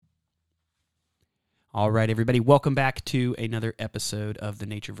All right, everybody, welcome back to another episode of the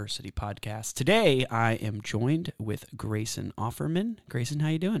Natureversity podcast. Today, I am joined with Greyson Offerman. Greyson, how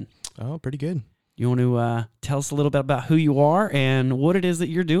you doing? Oh, pretty good. You want to tell us a little bit about who you are and what it is that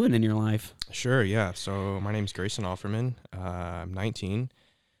you're doing in your life? Sure, yeah. So my name's Greyson Offerman. I'm 19,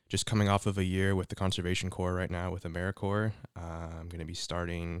 just coming off of a year with the Conservation Corps right now with AmeriCorp. I'm going to be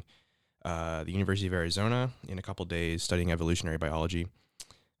starting the University of Arizona in a couple days studying evolutionary biology.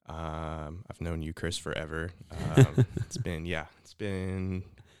 I've known you, Chris, forever. It's been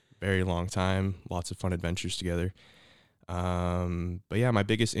a very long time. Lots of fun adventures together. But yeah, my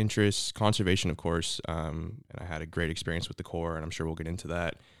biggest interest, conservation, of course. And I had a great experience with the Corps, and I'm sure we'll get into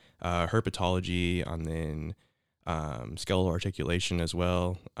that. Herpetology, and then skeletal articulation as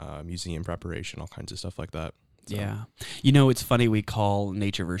well, museum preparation, all kinds of stuff like that. So. Yeah. You know, it's funny we call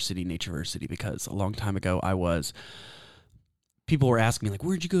Natureversity because a long time ago people were asking me, like,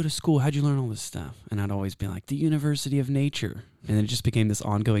 where'd you go to school? How'd you learn all this stuff? And I'd always be like, the University of Nature. And then it just became this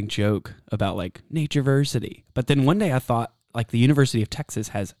ongoing joke about, like, Natureversity. But then one day I thought, like, the University of Texas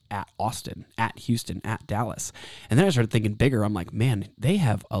has at Austin, at Houston, at Dallas. And then I started thinking bigger. I'm like, man, they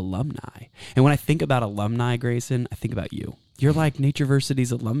have alumni. And when I think about alumni, Greyson, I think about you. You're like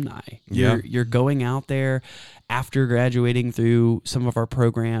Natureversity's alumni. You're going out there after graduating through some of our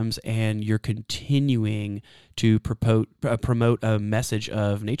programs, and you're continuing to promote a message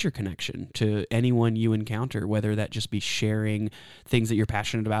of nature connection to anyone you encounter, whether that just be sharing things that you're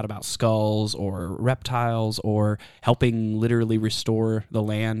passionate about skulls or reptiles, or helping literally restore the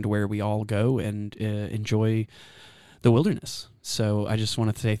land where we all go and enjoy the wilderness. So I just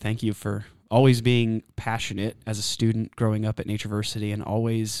want to say thank you for always being passionate as a student growing up at Natureversity, and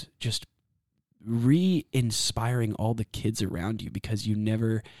always just re-inspiring all the kids around you, because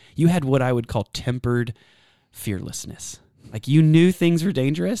you had what I would call tempered fearlessness. Like, you knew things were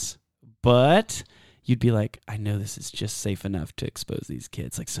dangerous, but you'd be like, I know this is just safe enough to expose these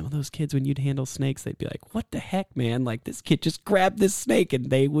kids. Like, some of those kids, when you'd handle snakes, they'd be like, what the heck, man? Like, this kid just grabbed this snake, and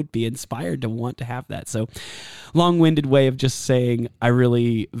they would be inspired to want to have that. So, long-winded way of just saying, I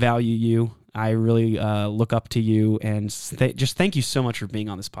really value you. I really look up to you, and just thank you so much for being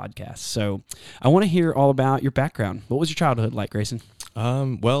on this podcast. So I want to hear all about your background. What was your childhood like, Greyson?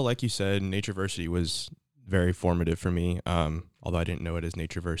 Well, like you said, Natureversity was very formative for me, although I didn't know it as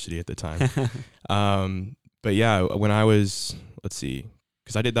Natureversity at the time. But yeah, when I was,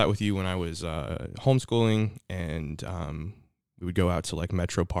 because I did that with you when I was homeschooling, and we would go out to like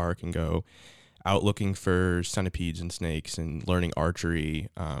Metro Park and go out looking for centipedes and snakes, and learning archery,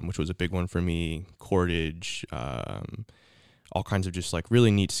 which was a big one for me, cordage, all kinds of just like really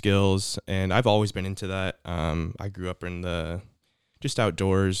neat skills. And I've always been into that. I grew up in just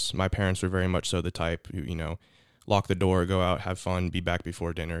outdoors. My parents were very much so the type who, lock the door, go out, have fun, be back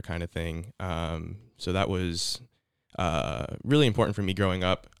before dinner kind of thing. So that was really important for me growing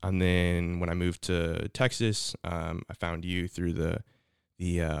up. And then when I moved to Texas, I found you through the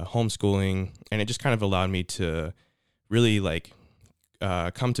homeschooling, and it just kind of allowed me to really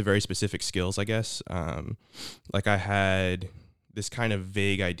come to very specific skills, I guess. Like, I had this kind of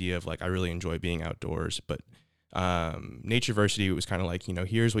vague idea of like, I really enjoy being outdoors, but Natureversity was kind of like,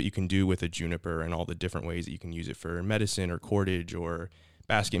 here's what you can do with a juniper and all the different ways that you can use it for medicine or cordage or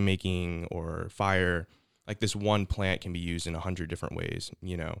basket making or fire. Like, this one plant can be used in 100 different ways,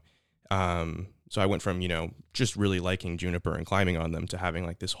 So I went from, just really liking juniper and climbing on them to having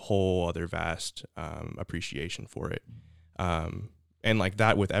like this whole other vast appreciation for it. And like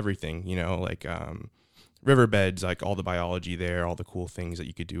that with everything, riverbeds, like all the biology there, all the cool things that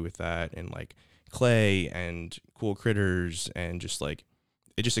you could do with that, and like clay and cool critters, and just like,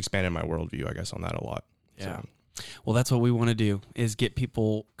 it just expanded my worldview, I guess, on that a lot. Yeah. So. Well, that's what we want to do, is get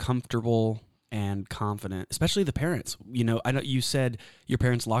people comfortable and confident, especially the parents. I know you said your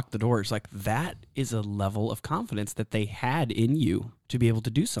parents locked the doors. Like, that is a level of confidence that they had in you to be able to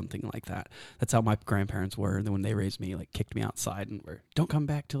do something like that. That's how my grandparents were. And then when they raised me, like, kicked me outside and were, don't come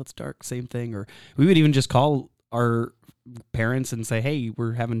back till it's dark, same thing. Or we would even just call our parents and say, hey,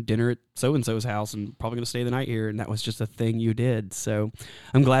 we're having dinner at so-and-so's house and probably going to stay the night here. And that was just a thing you did. So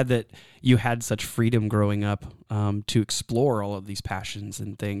I'm glad that you had such freedom growing up to explore all of these passions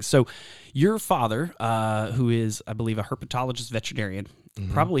and things. So your father, who is, I believe, a herpetologist veterinarian,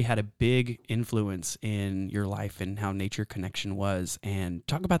 probably had a big influence in your life and how nature connection was. And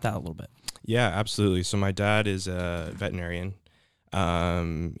talk about that a little bit. Yeah, absolutely. So my dad is a veterinarian.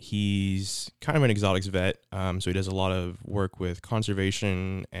 He's kind of an exotics vet. So he does a lot of work with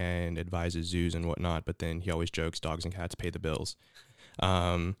conservation and advises zoos and whatnot, but then he always jokes dogs and cats pay the bills.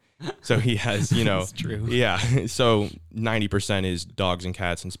 So he has, you know, That's true. yeah. So 90% is dogs and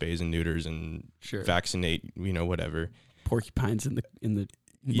cats and spays and neuters and Sure. vaccinate, you know, whatever. Porcupines in the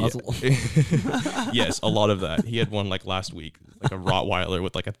muzzle. Yeah. Yes, a lot of that. He had one like last week, like a Rottweiler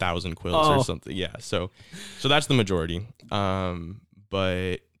with like 1,000 quills or something. Yeah. So that's the majority.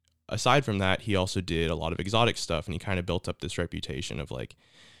 But aside from that, he also did a lot of exotic stuff, and he kind of built up this reputation of like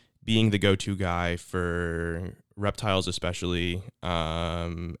being the go-to guy for reptiles, especially,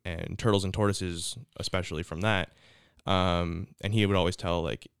 and turtles and tortoises, especially from that. And he would always tell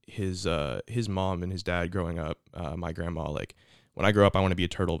like his mom and his dad growing up, my grandma, like, when I grow up, I want to be a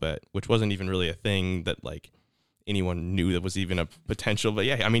turtle vet, which wasn't even really a thing that like anyone knew that was even a potential. But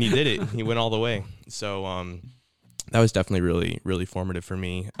yeah, I mean, he did it. He went all the way. So that was definitely really, really formative for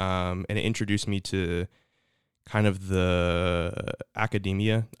me. And it introduced me to kind of the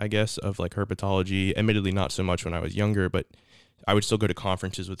academia, I guess, of like herpetology. Admittedly, not so much when I was younger, but I would still go to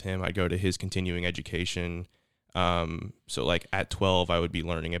conferences with him. I'd go to his continuing education. So like at 12, I would be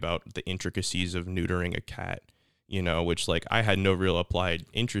learning about the intricacies of neutering a cat, you know, which like I had no real applied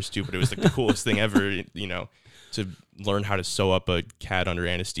interest to, but it was like the coolest thing ever, you know, to learn how to sew up a cat under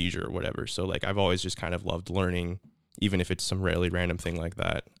anesthesia or whatever. So like I've always just kind of loved learning, even if it's some really random thing like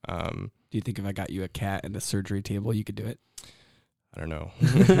that. Do you think if I got you a cat and a surgery table, you could do it? I don't know.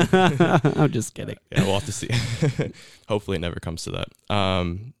 I'm just kidding. Yeah, we'll have to see. Hopefully it never comes to that.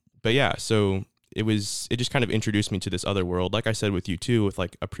 But yeah, so it just kind of introduced me to this other world. Like I said with you too, with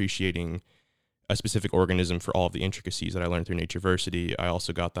like appreciating a specific organism for all of the intricacies that I learned through Natureversity. I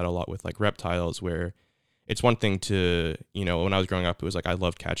also got that a lot with like reptiles, where it's one thing to, you know, when I was growing up, it was like I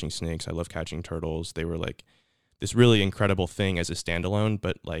loved catching snakes. I loved catching turtles. They were like this really incredible thing as a standalone,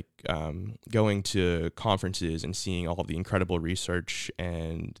 but like going to conferences and seeing all of the incredible research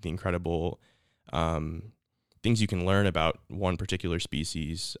and the incredible things you can learn about one particular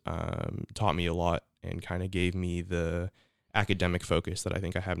species taught me a lot and kind of gave me the academic focus that I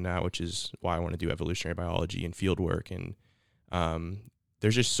think I have now, which is why I want to do evolutionary biology and field work. And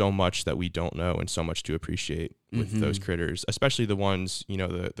there's just so much that we don't know and so much to appreciate with those critters, especially the ones, you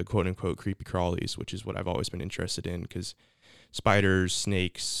know, the quote unquote creepy crawlies, which is what I've always been interested in, because spiders,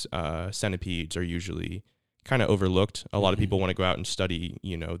 snakes, centipedes are usually kind of overlooked. A lot of people want to go out and study,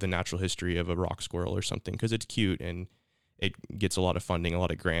 you know, the natural history of a rock squirrel or something because it's cute and it gets a lot of funding, a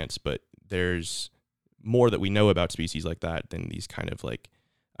lot of grants, but there's more that we know about species like that than these kind of like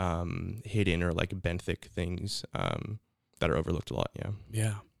hidden or like benthic things that are overlooked a lot.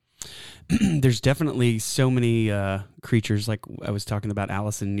 Yeah. There's definitely so many creatures, like I was talking about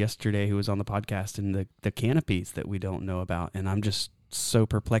Allison yesterday, who was on the podcast, and the canopies that we don't know about. And I'm just so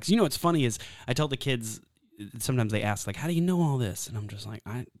perplexed. You know, what's funny is I tell the kids, sometimes they ask like, how do you know all this? And I'm just like,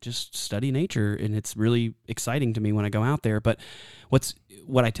 I just study nature, and it's really exciting to me when I go out there. But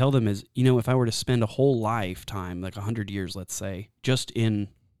what I tell them is, you know, if I were to spend a whole lifetime, like 100 years, let's say, just in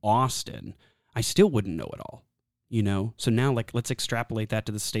Austin, I still wouldn't know it all. You know, so now like let's extrapolate that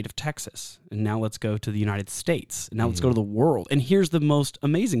to the state of Texas, and now let's go to the United States, and now let's go to the world. And here's the most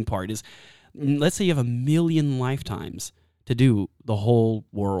amazing part is, let's say you have 1 million lifetimes to do the whole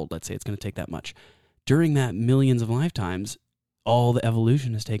world. Let's say it's going to take that much. During that millions of lifetimes, all the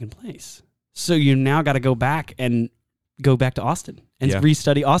evolution has taken place. So you now got to go back to Austin and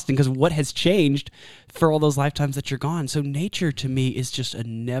restudy Austin, because what has changed for all those lifetimes that you're gone. So nature to me is just a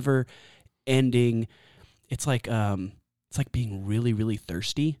never ending. It's like being really, really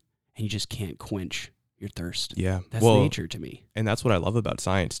thirsty, and you just can't quench your thirst. Yeah. That's nature to me. And that's what I love about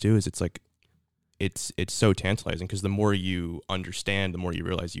science too, is it's like, it's so tantalizing, because the more you understand, the more you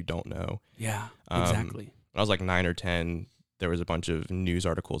realize you don't know. Yeah, exactly. When I was like 9 or 10, there was a bunch of news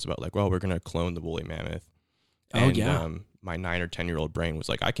articles about like, well, we're going to clone the woolly mammoth. And, my 9 or 10-year-old brain was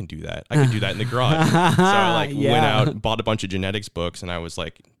like, I can do that. I can do that in the garage. So I like went out, bought a bunch of genetics books, and I was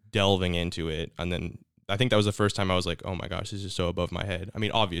like delving into it. And then I think that was the first time I was like, oh my gosh, this is so above my head. I mean,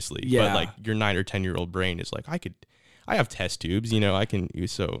 obviously, but like your 9 or 10-year-old brain is like, I have test tubes, you know, I can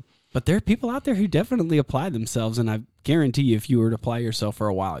use so. But there are people out there who definitely apply themselves, and I guarantee you, if you were to apply yourself for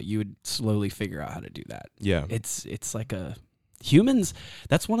a while, you would slowly figure out how to do that. Yeah. It's like humans,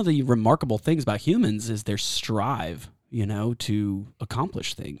 that's one of the remarkable things about humans is their strive, you know, to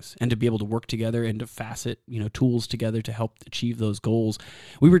accomplish things and to be able to work together and to facet, you know, tools together to help achieve those goals.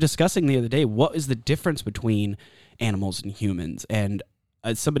 We were discussing the other day, what is the difference between animals and humans? And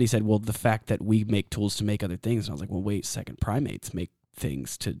somebody said, well, the fact that we make tools to make other things. And I was like, well, wait a second, primates make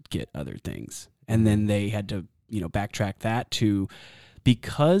things to get other things. And then they had to, you know, backtrack that to,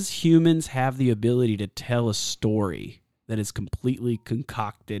 because humans have the ability to tell a story that is completely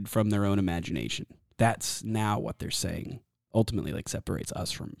concocted from their own imagination. That's now what they're saying. ultimately like separates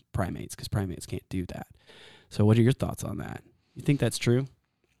us from primates, because primates can't do that. So what are your thoughts on that? You think that's true?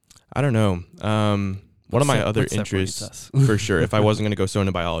 I don't know. One of my other interests, for sure, if I wasn't going to go so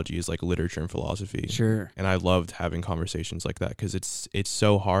into biology, is like literature and philosophy. Sure. And I loved having conversations like that, because it's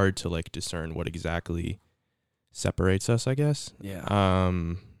so hard to like discern what exactly separates us, I guess. Yeah.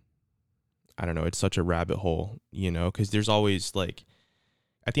 I don't know. It's such a rabbit hole, because there's always like,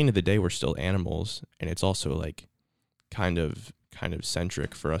 at the end of the day, we're still animals, and it's also like kind of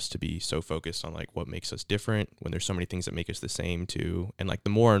centric for us to be so focused on like what makes us different when there's so many things that make us the same too. And like the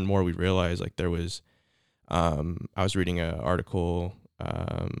more and more we realize, like there was, I was reading an article,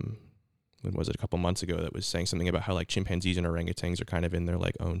 when was it, a couple months ago, that was saying something about how like chimpanzees and orangutans are kind of in their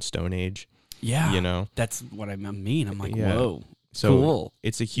like own stone age. Yeah. That's what I mean. I'm like, whoa. So cool.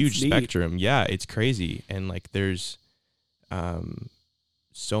 It's a huge spectrum. Yeah, it's crazy. And like there's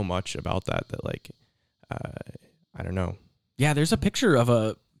so much about that like I don't know. Yeah, there's a picture of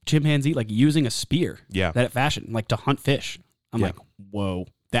a chimpanzee like using a spear that it fashioned like to hunt fish. I'm like, whoa.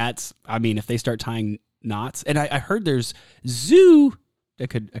 If they start tying knots, and I heard there's I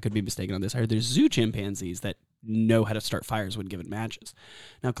could be mistaken on this. I heard there's zoo chimpanzees that know how to start fires when given matches.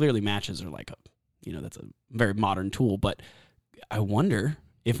 Now clearly matches are like that's a very modern tool, but I wonder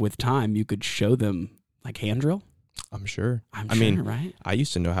if with time you could show them like hand drill. I'm sure. I mean, right? I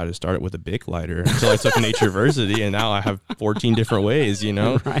used to know how to start it with a Bic lighter until I took Natureversity, and now I have 14 different ways,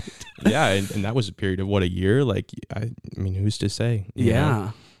 Right. Yeah, and that was a period of a year? Like, I mean, who's to say? You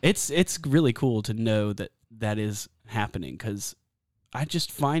know? It's really cool to know that is happening, because I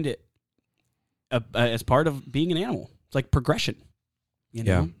just find it as part of being an animal. It's like progression,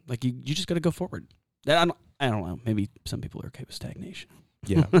 Yeah. Like you just got to go forward. I don't know. Maybe some people are okay with stagnation.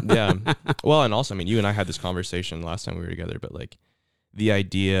 Yeah. Well, and also, I mean, you and I had this conversation last time we were together, but like the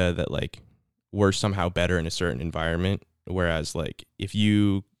idea that like we're somehow better in a certain environment, whereas like if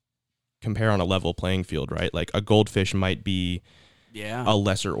you compare on a level playing field, right? Like a goldfish might be a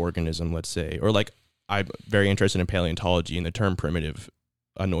lesser organism, let's say, or like I'm very interested in paleontology, and the term primitive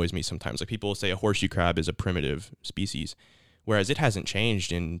annoys me sometimes. Like people will say a horseshoe crab is a primitive species, whereas it hasn't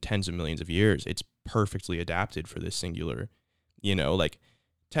changed in tens of millions of years. It's perfectly adapted for this singular, like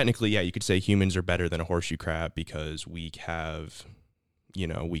technically, yeah, you could say humans are better than a horseshoe crab because we have,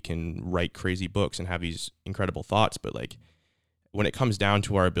 we can write crazy books and have these incredible thoughts. But like when it comes down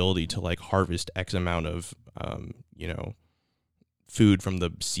to our ability to like harvest X amount of, food from the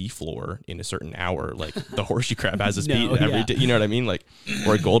seafloor in a certain hour, like the horseshoe crab has a speed every day, you know what I mean? Like,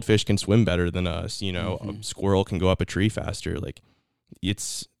 or a goldfish can swim better than us, a squirrel can go up a tree faster. Like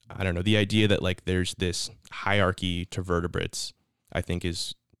it's, I don't know, the idea that like there's this hierarchy to vertebrates, I think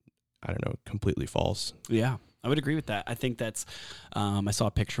is, I don't know, completely false. Yeah, I would agree with that. I think that's, I saw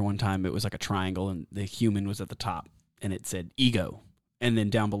a picture one time, it was like a triangle and the human was at the top and it said ego. And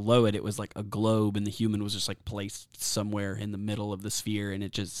then down below it, it was like a globe and the human was just like placed somewhere in the middle of the sphere and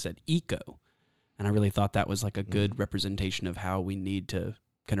it just said eco. And I really thought that was like a good representation of how we need to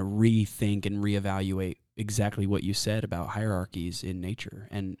kind of rethink and reevaluate exactly what you said about hierarchies in nature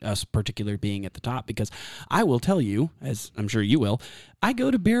and us particular being at the top, because I will tell you, as I'm sure you will, I go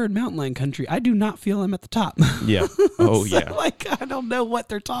to bear and mountain lion country. I do not feel I'm at the top. Yeah. Oh, so, yeah. Like, I don't know what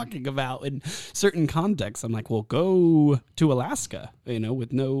they're talking about in certain contexts. I'm like, well, go to Alaska,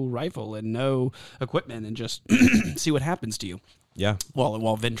 with no rifle and no equipment and just see what happens to you. Yeah.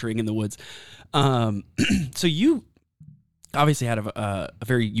 While venturing in the woods. So you obviously had a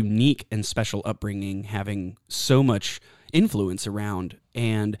very unique and special upbringing, having so much influence around,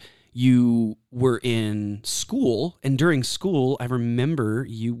 and you were in school, and during school, I remember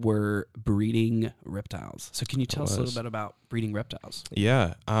you were breeding reptiles. So can you tell us a little bit about breeding reptiles?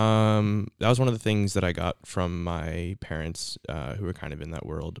 Yeah. That was one of the things that I got from my parents, who were kind of in that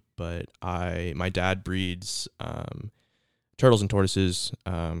world, but my dad breeds turtles and tortoises,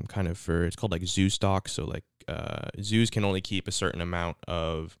 kind of it's called like zoo stock. So like zoos can only keep a certain amount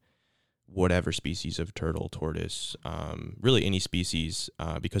of whatever species of turtle, tortoise, really any species,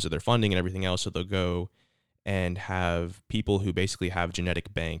 because of their funding and everything else. So they'll go and have people who basically have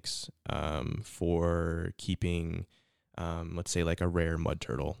genetic banks for keeping, let's say like a rare mud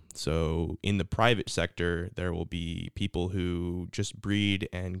turtle. So in the private sector, there will be people who just breed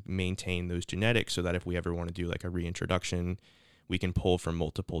and maintain those genetics so that if we ever want to do like a reintroduction, we can pull from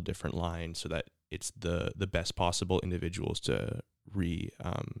multiple different lines so that it's the best possible individuals to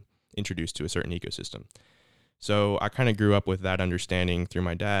reintroduce to a certain ecosystem. So I kind of grew up with that understanding through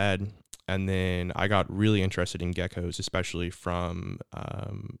my dad. And then I got really interested in geckos, especially from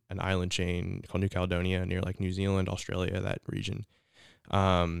an island chain called New Caledonia near like New Zealand, Australia, that region.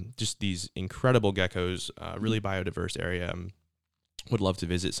 Just these incredible geckos, really biodiverse area. Would love to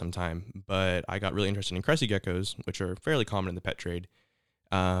visit sometime, but I got really interested in crescent geckos, which are fairly common in the pet trade.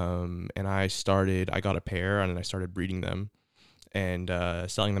 And I got a pair and I started breeding them and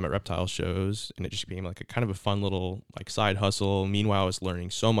selling them at reptile shows, and it just became like a kind of a fun little like side hustle. Meanwhile, I was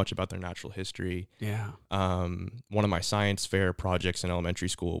learning so much about their natural history. Yeah. One of my science fair projects in elementary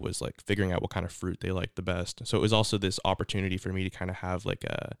school was like figuring out what kind of fruit they liked the best. So it was also this opportunity for me to kind of have like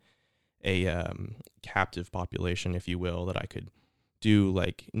a captive population, if you will, that I could do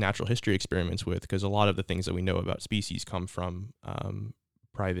like natural history experiments with, because a lot of the things that we know about species come from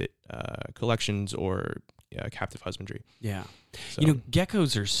private collections or captive husbandry. Yeah. So. You know,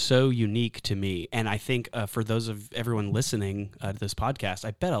 geckos are so unique to me. And I think for those of everyone listening to this podcast,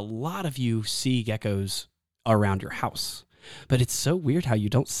 I bet a lot of you see geckos around your house. But it's so weird how you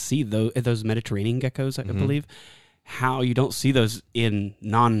don't see those Mediterranean geckos, I believe, how you don't see those in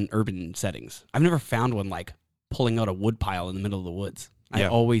non-urban settings. I've never found one like pulling out a wood pile in the middle of the woods. Yeah. I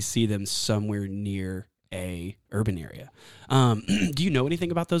always see them somewhere near a urban area. Do you know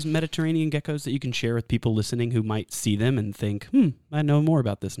anything about those Mediterranean geckos that you can share with people listening who might see them and think, I know more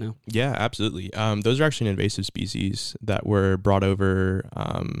about this now? Yeah, absolutely. Those are actually an invasive species that were brought over.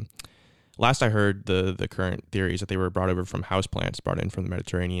 Last I heard, the current theory is that they were brought over from houseplants brought in from the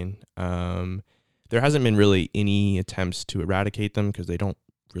Mediterranean. There hasn't been really any attempts to eradicate them because they don't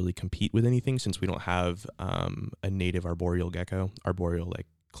really compete with anything, since we don't have a native arboreal gecko, like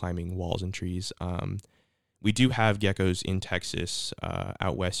climbing walls and trees. We do have geckos in Texas.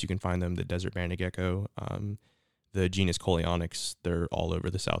 Out west, you can find them, the desert banded gecko, the genus Coleonyx. They're all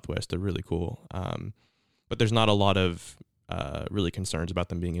over the Southwest. They're really cool. But there's not a lot of really concerns about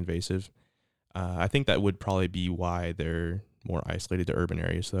them being invasive. I think that would probably be why they're more isolated to urban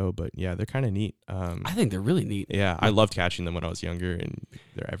areas, though. But yeah, they're kind of neat. I think they're really neat. Yeah, I loved catching them when I was younger, and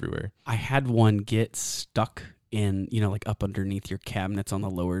they're everywhere. I had one get stuck in, like up underneath your cabinets on the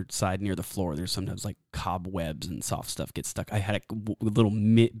lower side near the floor. There's sometimes like cobwebs and soft stuff get stuck. I had a little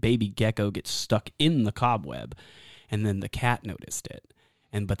baby gecko get stuck in the cobweb, and then the cat noticed it.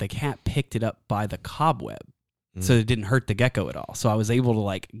 But the cat picked it up by the cobweb. So it didn't hurt the gecko at all. So I was able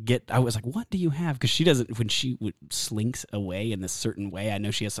to I was like, what do you have? Because she doesn't, when she slinks away in this certain way, I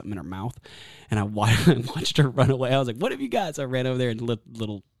know she has something in her mouth. And I watched her run away. I was like, what have you got? So I ran over there, and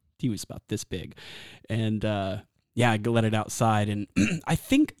he was about this big. And I let it outside. And I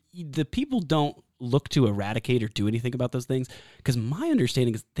think the people don't look to eradicate or do anything about those things, because my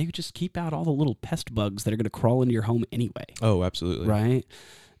understanding is they just keep out all the little pest bugs that are going to crawl into your home anyway. Oh, absolutely. Right?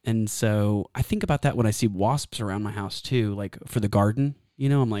 And so I think about that when I see wasps around my house too, like for the garden.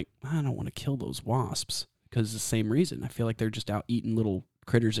 I'm like, I don't want to kill those wasps because the same reason. I feel like they're just out eating little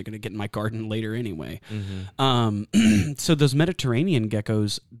critters that are going to get in my garden later anyway. So those Mediterranean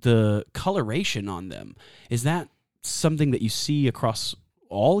geckos, the coloration on them, is that something that you see across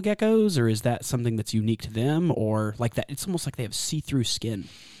all geckos, or is that something that's unique to them, or like that? It's almost like they have see-through skin.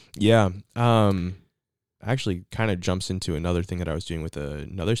 Yeah. Actually kind of jumps into another thing that I was doing with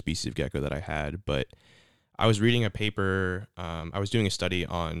another species of gecko that I had, but I was reading a paper. I was doing a study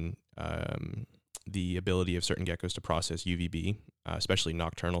on the ability of certain geckos to process UVB, especially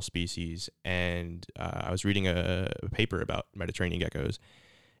nocturnal species. And I was reading a paper about Mediterranean geckos,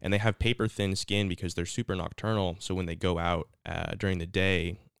 and they have paper thin skin because they're super nocturnal. So when they go out during the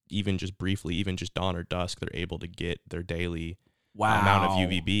day, even just briefly, even just dawn or dusk, they're able to get their daily amount of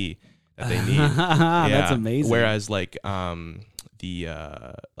UVB that they need. That's amazing. Whereas like the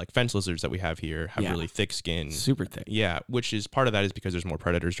like fence lizards that we have here have really thick skin, super thick. Yeah, which is part of that is because there's more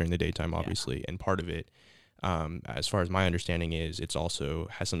predators during the daytime, obviously, and part of it, as far as my understanding is, it's also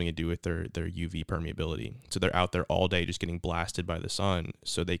has something to do with their UV permeability. So they're out there all day just getting blasted by the sun,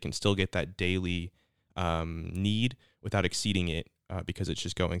 so they can still get that daily need without exceeding it, because it's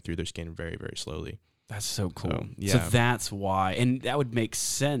just going through their skin very, very slowly. That's so cool. So that's why, and that would make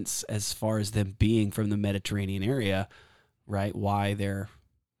sense as far as them being from the Mediterranean area, right? Why their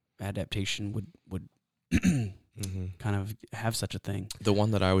adaptation would kind of have such a thing. The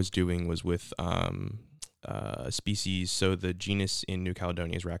one that I was doing was with a species. So the genus in New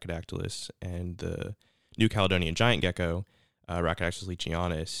Caledonia is Rhacodactylus, and the New Caledonian giant gecko, Rhacodactylus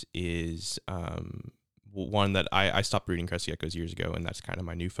leachianus, is one that I stopped breeding crested geckos years ago, and that's kind of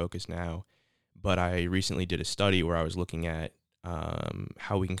my new focus now. But I recently did a study where I was looking at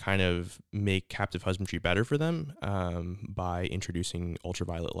how we can kind of make captive husbandry better for them by introducing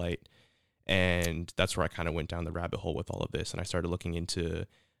ultraviolet light. And that's where I kind of went down the rabbit hole with all of this. And I started looking into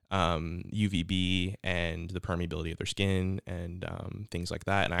UVB and the permeability of their skin and things like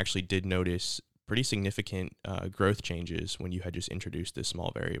that. And I actually did notice pretty significant growth changes when you had just introduced this small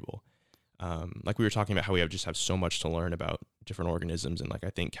variable. Like we were talking about how we have so much to learn about different organisms. And like, I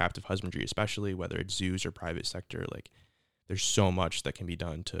think captive husbandry, especially whether it's zoos or private sector, like there's so much that can be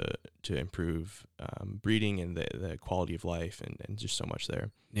done to improve breeding and the quality of life and just so much there.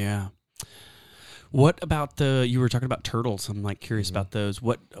 Yeah. What about you were talking about turtles. I'm like curious about those.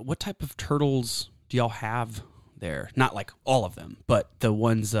 What type of turtles do y'all have there? Not like all of them, but the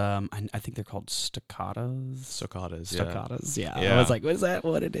ones, I think they're called staccatas. Staccatas, yeah. I was like, is that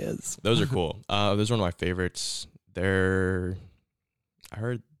what it is? Those are cool. Those are one of my favorites. I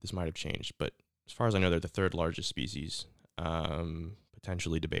heard this might have changed, but as far as I know, they're the third largest species,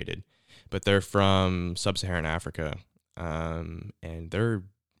 potentially debated. But they're from sub-Saharan Africa, and they're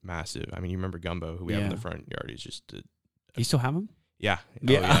massive. I mean, you remember Gumbo, who we have in the front yard. He's just... You still have him? Yeah.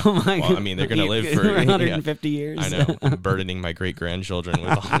 Yeah. Oh my well, I mean, they're going to live for 150 years. I know. I'm burdening my great-grandchildren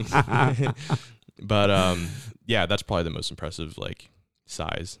with all these. But, yeah, that's probably the most impressive, like,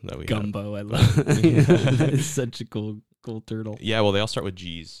 size that we Gumbo, I love it. That is such a cool turtle. Yeah, well, they all start with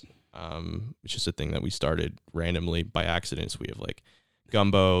G's. It's just a thing that we started randomly by accident. So we have, like,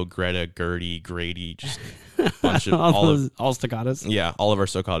 Gumbo, Greta, Gertie, Grady, just a bunch of all staccatas. Yeah, all of our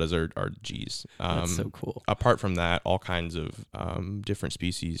staccatas are G's. That's so cool. Apart from that, all kinds of different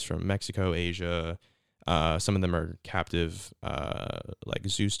species from Mexico, Asia. Some of them are captive, like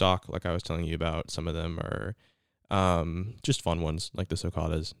zoo stock, like I was telling you about. Some of them are just fun ones, like the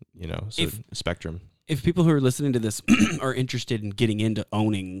staccatas. So spectrum. If people who are listening to this are interested in getting into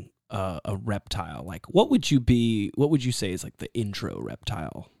owning a reptile, like what would you say is like the intro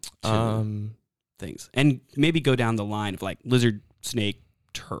reptile to things, and maybe go down the line of like lizard, snake,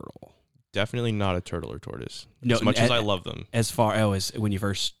 turtle? Definitely not a turtle or tortoise. No, as much as I love them. As far as when you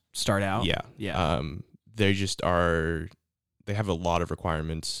first start out, yeah. They just are. They have a lot of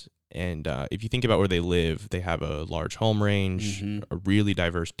requirements, and if you think about where they live, they have a large home range, a really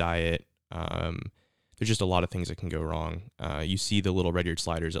diverse diet. There's just a lot of things that can go wrong. You see the little red-eared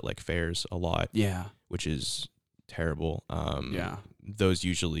sliders at like fairs a lot, which is terrible. Those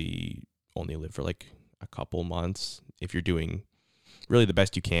usually only live for like a couple months if you're doing really the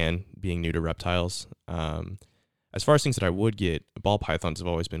best you can being new to reptiles. As far as things that I would get, ball pythons have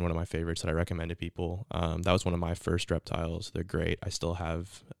always been one of my favorites that I recommend to people. That was one of my first reptiles. They're great. I still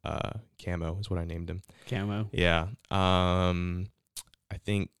have Camo is what I named him. Camo. Yeah. I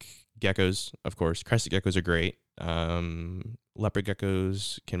think geckos, of course. Crested geckos are great. Leopard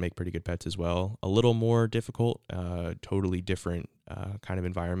geckos can make pretty good pets as well. A little more difficult, totally different kind of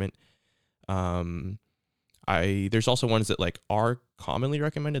environment. There's also ones that like are commonly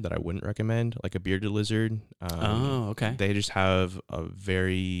recommended that I wouldn't recommend, like a bearded lizard. Okay. They just have a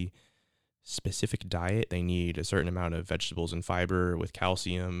very specific diet. They need a certain amount of vegetables and fiber with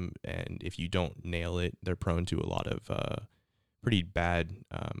calcium, and if you don't nail it, they're prone to a lot of pretty bad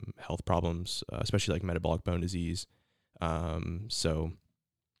health problems, especially like metabolic bone disease. So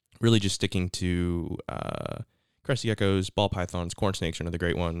really just sticking to crested geckos, ball pythons, corn snakes are another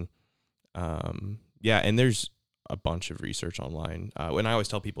great one. Yeah, and there's a bunch of research online. And I always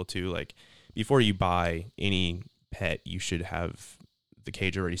tell people too, like before you buy any pet, you should have the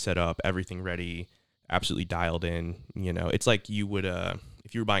cage already set up, everything ready, absolutely dialed in. It's like you would,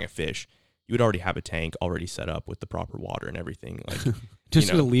 if you were buying a fish, you would already have a tank already set up with the proper water and everything. Like just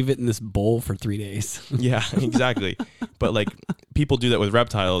gonna leave it in this bowl for 3 days. Yeah, exactly. But like people do that with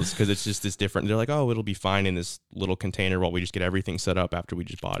reptiles because it's just this different. They're like, oh, it'll be fine in this little container while we just get everything set up after we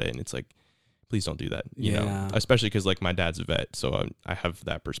just bought it. And it's like, please don't do that. You know, especially because like my dad's a vet, so I have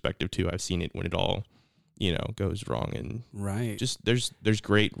that perspective too. I've seen it when it all, goes wrong. And just there's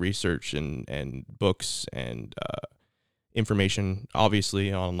great research and books and information,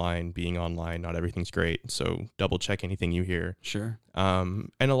 obviously online. Being online, not everything's great, so double check anything you hear. Sure.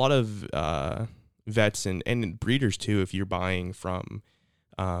 And a lot of vets and breeders too, if you're buying from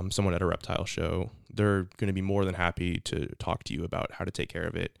someone at a reptile show, they're going to be more than happy to talk to you about how to take care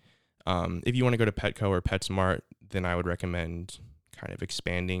of it. If you want to go to Petco or PetSmart, then I would recommend kind of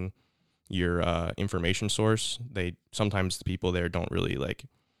expanding your information source. Sometimes the people there don't really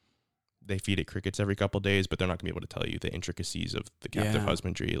they feed it crickets every couple of days, but they're not gonna be able to tell you the intricacies of the captive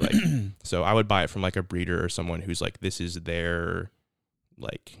husbandry. So I would buy it from like a breeder or someone who's like, this is their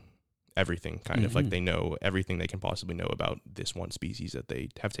everything kind of like they know everything they can possibly know about this one species that they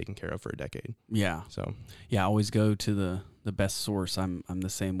have taken care of for a decade. Yeah. So yeah, always go to the best source. I'm the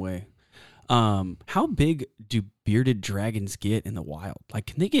same way. How big do bearded dragons get in the wild? Like,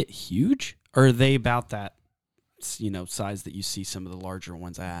 can they get huge, or are they about that size that you see some of the larger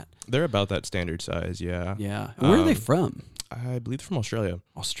ones at? They're about that standard size. Yeah. Yeah. Where are they from? I believe they're from Australia.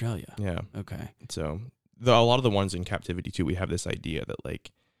 Australia. Yeah. Okay. So a lot of the ones in captivity too, we have this idea that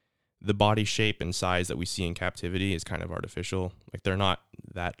like the body shape and size that we see in captivity is kind of artificial. Like they're not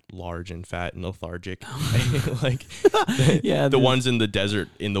that large and fat and lethargic. Like the ones in the desert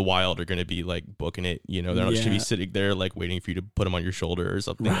in the wild are going to be like booking it. You know, they're not just going to be sitting there like waiting for you to put them on your shoulder or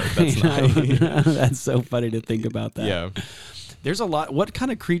something. Right. Like that's not. That's so funny to think about that. Yeah. There's a lot. What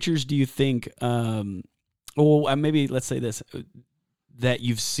kind of creatures do you think, maybe let's say this, that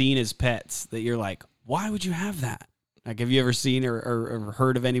you've seen as pets that you're like, why would you have that? Like, have you ever seen or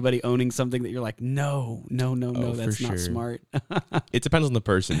heard of anybody owning something that you're like, no, that's not smart? It depends on the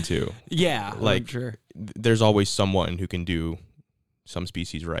person too. Yeah, like I'm sure. There's always someone who can do some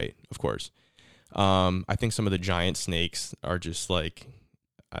species right, of course. I think some of the giant snakes are just like,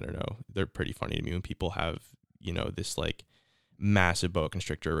 I don't know, they're pretty funny to me when people have, you know, this like massive boa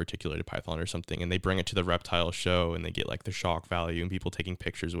constrictor or reticulated python or something, and they bring it to the reptile show and they get like the shock value and people taking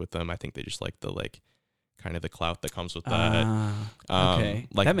pictures with them. I think they just like the like kind of the clout that comes with that. Okay,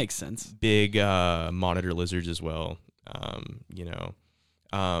 like that makes sense. Big monitor lizards as well. You know,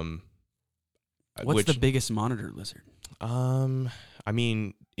 what's the biggest monitor lizard? I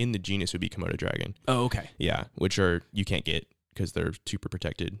mean, in the genus would be Komodo dragon. Oh, okay. Yeah, which are you can't get because they're super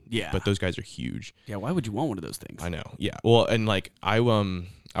protected. Yeah, but those guys are huge. Yeah, why would you want one of those things? I know. Yeah, well, and like I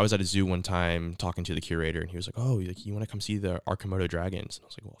was at a zoo one time talking to the curator, and he was like, "Oh, like, you want to come see our Komodo dragons?" And I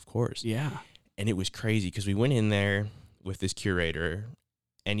was like, "Well, of course." Yeah. And it was crazy because we went in there with this curator,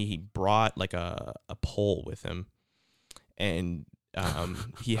 and he brought like a pole with him, and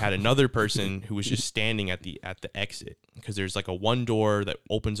he had another person who was just standing at the exit because there's like a one door that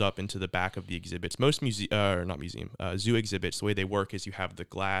opens up into the back of the exhibits. Most zoo exhibits, the way they work is you have the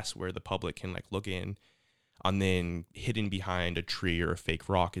glass where the public can like look in, and then hidden behind a tree or a fake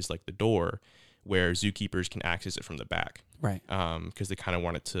rock is like the door where zookeepers can access it from the back. Right. Because they kind of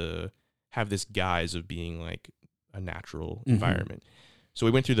want it to have this guise of being like a natural environment. So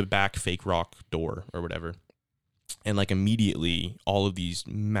we went through the back fake rock door or whatever. And like immediately all of these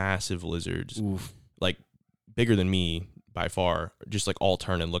massive lizards, like bigger than me by far, just like all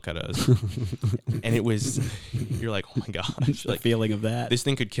turn and look at us. And it was, you're like, oh my gosh. Like, the feeling of that. This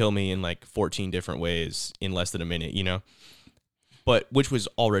thing could kill me in like 14 different ways in less than a minute, you know? But which was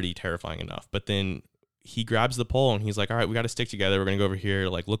already terrifying enough. But then he grabs the pole and he's like, all right, we got to stick together. We're going to go over here,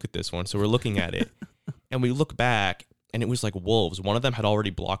 like, look at this one. So we're looking at it and we look back and it was like wolves. One of them had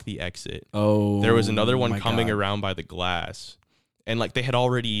already blocked the exit. Oh, there was another one coming around by the glass, and like they had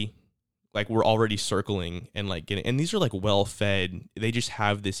already, like, were already circling and like getting, and these are like well fed. They just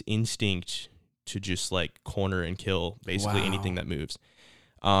have this instinct to just like corner and kill basically anything that moves.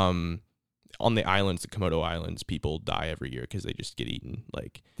 On the islands, the Komodo Islands, people die every year because they just get eaten.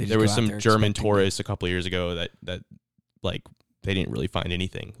 Like there was some German tourists a couple of years ago that like they didn't really find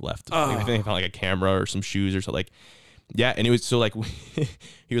anything left. I think they found like a camera or some shoes or something. Like, yeah, and it was so like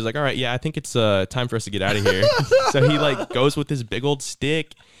he was like, all right, yeah, I think it's time for us to get out of here. So he like goes with this big old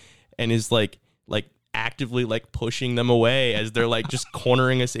stick and is like actively like pushing them away as they're like just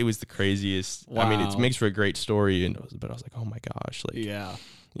cornering us. It was the craziest. Wow. I mean, it makes for a great story, but I was like, oh my gosh, like yeah.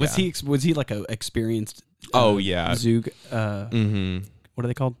 Was he like a experienced zoo what are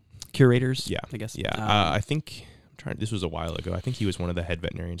they called, curators? Yeah, I guess. Yeah. I think this was a while ago. I think he was one of the head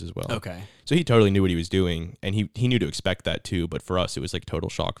veterinarians as well. Okay, so he totally knew what he was doing, and he knew to expect that too. But for us, it was like total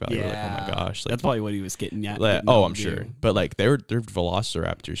shock value. Yeah. We're like, oh my gosh, like, that's probably what he was getting at. I'm sure. But like they're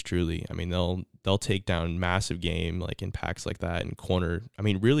velociraptors truly. I mean, they'll take down massive game like in packs like that and corner. I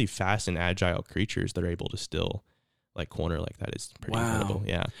mean, really fast and agile creatures that are able to still like corner like that is pretty incredible.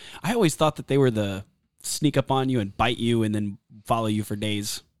 Yeah. I always thought that they were the sneak up on you and bite you and then follow you for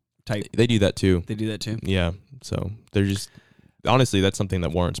days type. They do that too. They do that too? Yeah. So they're just, honestly, that's something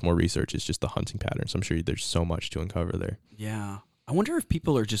that warrants more research, is just the hunting patterns. I'm sure there's so much to uncover there. Yeah. I wonder if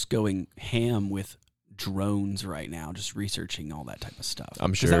people are just going ham with drones right now, just researching all that type of stuff.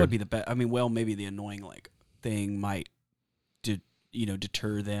 I'm sure. That would be the best. I mean, well, maybe the annoying like thing might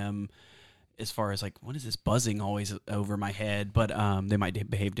deter them as far as like, what is this buzzing always over my head? But they might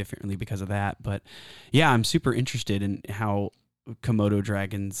behave differently because of that. But yeah, I'm super interested in how Komodo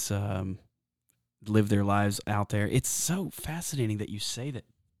dragons live their lives out there. It's so fascinating that you say that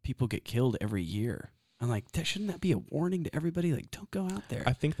people get killed every year. I'm like, shouldn't that be a warning to everybody? Like, don't go out there.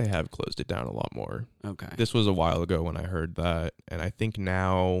 I think they have closed it down a lot more. Okay. This was a while ago when I heard that, and I think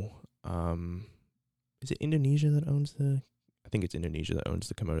now, is it Indonesia that owns I think it's Indonesia that owns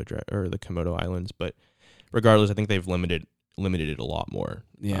the Komodo Islands, but regardless, I think they've limited it a lot more.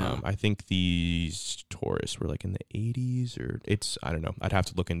 Yeah. I think these tourists were like in the 80s, or I don't know. I'd have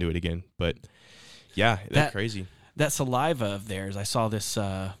to look into it again, but yeah, that's crazy. that saliva of theirs, I saw this,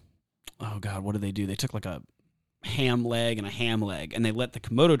 oh God, what did they do? They took like a ham leg and a ham leg, and they let the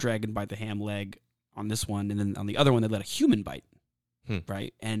Komodo dragon bite the ham leg on this one, and then on the other one, they let a human bite,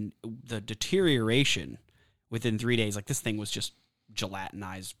 right? And the deterioration within 3 days, like this thing was just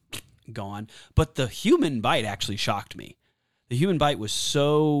gelatinized, gone. But the human bite actually shocked me. The human bite was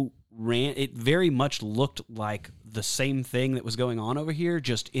so it very much looked like the same thing that was going on over here,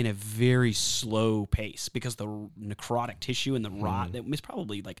 just in a very slow pace, because the necrotic tissue and the rot that was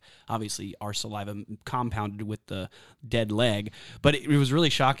probably like, obviously our saliva compounded with the dead leg, but it was really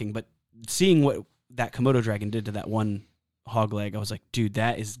shocking. But seeing what that Komodo dragon did to that one hog leg, I was like, dude,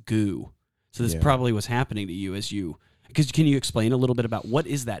 that is goo. So this probably was happening to you because can you explain a little bit about what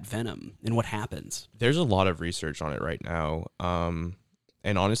is that venom and what happens? There's a lot of research on it right now.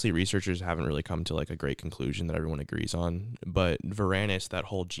 And honestly, researchers haven't really come to like a great conclusion that everyone agrees on. But Varanus, that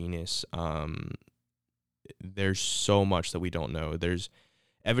whole genus, there's so much that we don't know. There's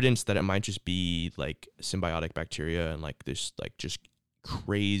evidence that it might just be like symbiotic bacteria and like this like just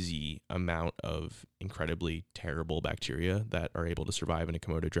crazy amount of incredibly terrible bacteria that are able to survive in a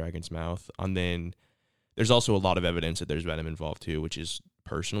Komodo dragon's mouth. And then there's also a lot of evidence that there's venom involved too, which is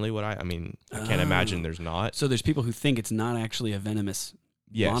personally what I can't imagine there's not. So there's people who think it's not actually a venomous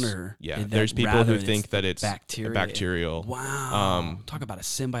monitor. Yeah, there's people who think that it's bacterial. Wow. Talk about a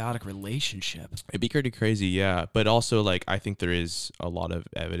symbiotic relationship. It'd be pretty crazy, yeah. But also, like, I think there is a lot of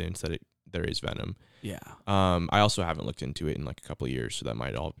evidence that there is venom. Yeah. I also haven't looked into it in like a couple of years, so that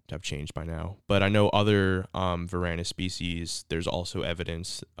might all have changed by now. But I know other Varanus species, there's also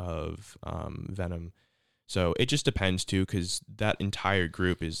evidence of venom. So it just depends too, because that entire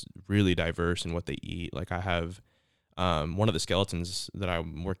group is really diverse in what they eat. Like I have one of the skeletons that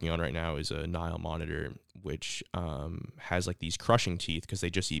I'm working on right now is a Nile monitor, which has like these crushing teeth because they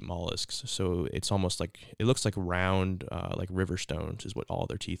just eat mollusks. So it's almost like, it looks like round, like river stones is what all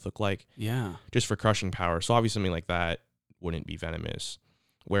their teeth look like. Yeah. Just for crushing power. So obviously something like that wouldn't be venomous.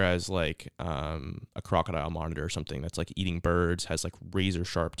 Whereas like a crocodile monitor or something that's like eating birds has like razor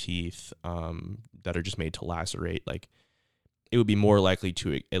sharp teeth that are just made to lacerate. Like it would be more likely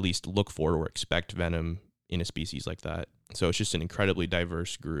to at least look for or expect venom in a species like that. So it's just an incredibly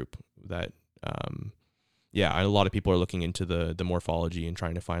diverse group that, a lot of people are looking into the morphology and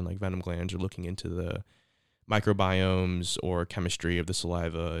trying to find like venom glands, or looking into the microbiomes or chemistry of the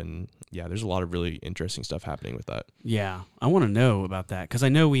saliva. And yeah, there's a lot of really interesting stuff happening with that. Yeah. I want to know about that, because I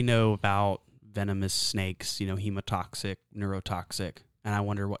know we know about venomous snakes, hemotoxic, neurotoxic, and I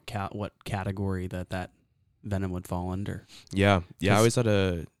wonder what category that venom would fall under. Yeah. I was at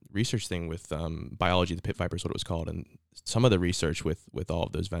a research thing with biology of the pit viper is what it was called, and some of the research with all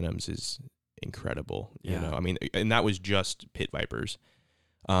of those venoms is incredible. You know, I mean, and that was just pit vipers.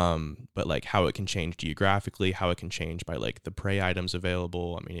 But like how it can change geographically, how it can change by like the prey items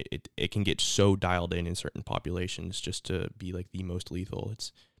available. I mean, it can get so dialed in certain populations just to be like the most lethal.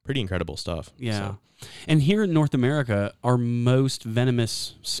 It's pretty incredible stuff. Yeah. So. And here in North America, our most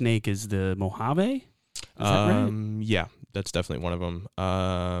venomous snake is the Mojave. Is that right? Yeah, that's definitely one of them.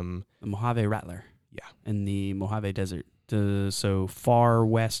 The Mojave rattler. Yeah. In the Mojave Desert. So far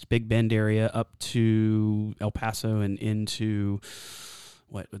west, Big Bend area up to El Paso and into,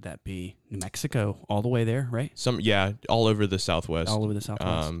 what would that be? New Mexico, all the way there, right? All over the Southwest. All over the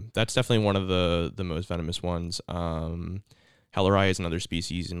Southwest. That's definitely one of the most venomous ones. Halluria is another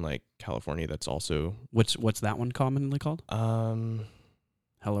species in like California that's also. What's that one commonly called? Halluria.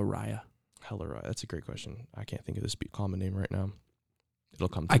 Halluria. That's a great question. I can't think of the common name right now. It'll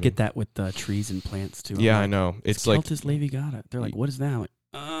come to I me. get that with trees and plants too. Yeah, I know. It's like Sceltus laevigata. They're like, what is that?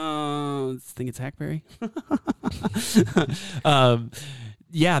 I think it's hackberry.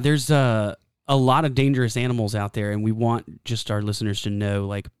 There's a lot of dangerous animals out there, and we want just our listeners to know,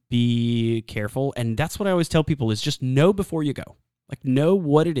 like, be careful. And that's what I always tell people is just know before you go. Like, know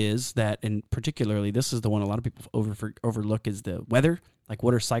what it is that, and particularly this is the one a lot of people overlook, is the weather. Like,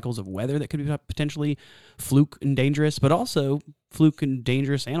 what are cycles of weather that could be potentially fluke and dangerous, but also fluke and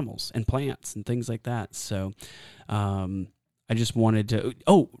dangerous animals and plants and things like that. So I just wanted to...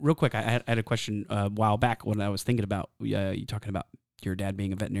 Oh, real quick, I had a question a while back when I was thinking about you talking about your dad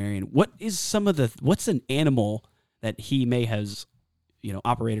being a veterinarian. What's an animal that he may has,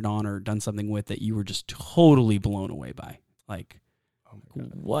 operated on or done something with that you were just totally blown away by? Like, oh my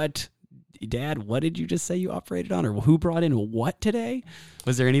God. What... Dad, what did you just say you operated on? Or who brought in what today?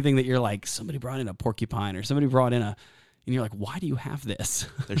 Was there anything that you're like, somebody brought in a porcupine or somebody brought in and you're like, why do you have this?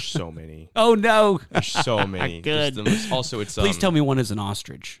 There's so many. Oh, no. There's so many. Good. Also, it's... Please tell me one is an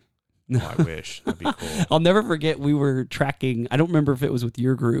ostrich. Oh, I wish. That'd be cool. I'll never forget, we were tracking, I don't remember if it was with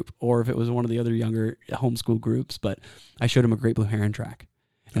your group or if it was one of the other younger homeschool groups, but I showed him a great blue heron track.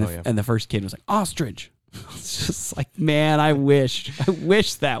 And, and the first kid was like, ostrich. It's just like, man, I wish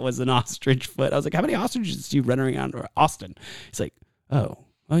that was an ostrich foot. I was like, how many ostriches do you run around Austin? He's like, oh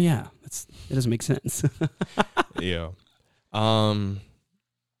yeah, it doesn't make sense. Yeah. Also,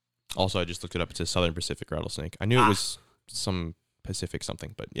 I just looked it up. It's a Southern Pacific rattlesnake. I knew it was some Pacific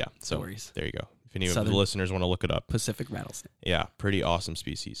something, but yeah. So Stories. There you go. If any of the listeners want to look it up. Pacific rattlesnake. Yeah, pretty awesome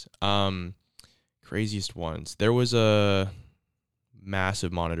species. Craziest ones. There was a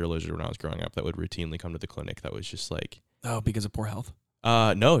massive monitor lizard when I was growing up that would routinely come to the clinic. That was just like, oh, because of poor health.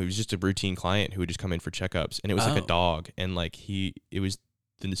 No, he was just a routine client who would just come in for checkups, and it was like a dog, and like it was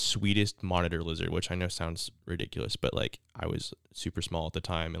the sweetest monitor lizard, which I know sounds ridiculous, but like I was super small at the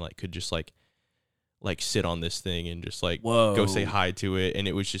time and like could just like sit on this thing and just like go say hi to it, and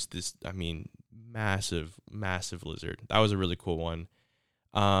it was just this, I mean, massive lizard. That was a really cool one.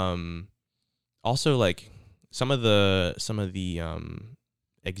 Also like some of the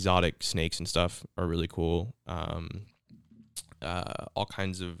exotic snakes and stuff are really cool. All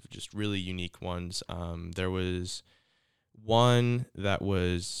kinds of just really unique ones. There was one that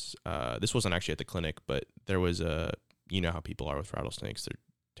was, this wasn't actually at the clinic, but there was you know how people are with rattlesnakes. They're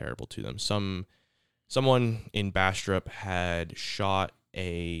terrible to them. Someone in Bastrop had shot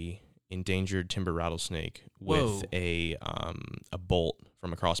a endangered timber rattlesnake with a bolt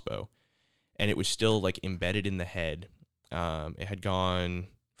from a crossbow, and it was still like embedded in the head. It had gone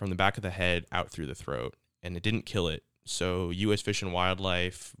from the back of the head out through the throat, and it didn't kill it. So U.S. Fish and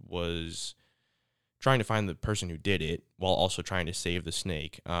Wildlife was trying to find the person who did it while also trying to save the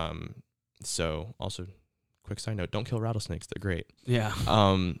snake. So also, quick side note, don't kill rattlesnakes. They're great. Yeah.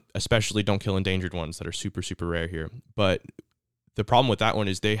 Especially don't kill endangered ones that are super, super rare here. But the problem with that one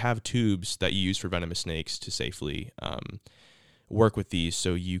is they have tubes that you use for venomous snakes to safely work with these.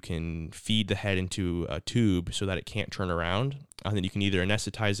 So you can feed the head into a tube so that it can't turn around. And then you can either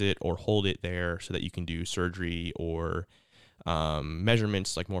anesthetize it or hold it there so that you can do surgery or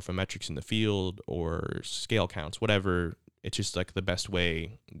measurements like morphometrics in the field or scale counts, whatever. It's just like the best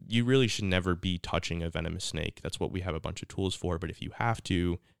way. You really should never be touching a venomous snake. That's what we have a bunch of tools for. But if you have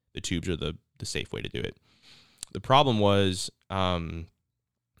to, the tubes are the safe way to do it. The problem was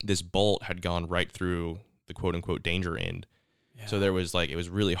this bolt had gone right through the quote unquote danger end. Yeah. So there was it was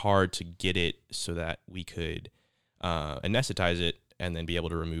really hard to get it so that we could anesthetize it and then be able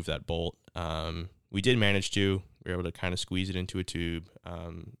to remove that bolt. We did manage to. We were able to kind of squeeze it into a tube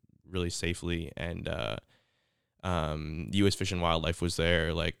really safely, and U.S. Fish and Wildlife was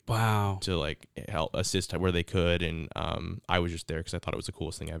there to help assist where they could, and I was just there because I thought it was the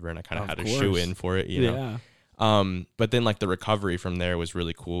coolest thing ever, and I kind of had a shoe in for it, you know. But then the recovery from there was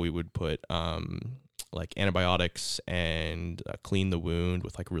really cool. We would put antibiotics and clean the wound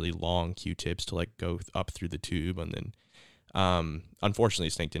with really long Q-tips to go up through the tube, and then unfortunately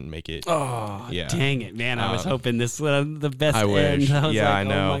the snake didn't make it. Oh, yeah. Dang it, man. I was hoping this was the best I end. wish. I was I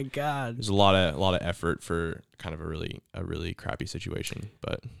know. Oh my God. There's a lot of effort for kind of a really crappy situation,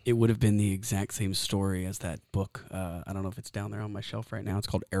 but it would have been the exact same story as that book. I don't know if it's down there on my shelf right now. It's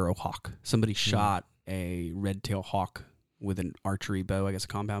called Arrowhawk. Somebody shot a red-tailed hawk with an archery bow, I guess a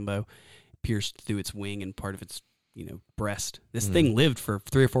compound bow, pierced through its wing and part of its, breast. This thing lived for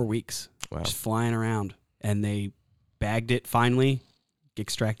 3 or 4 weeks, just flying around, and they bagged it finally,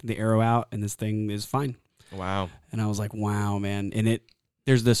 extracted the arrow out, and this thing is fine. Wow. And I was like, wow, man. And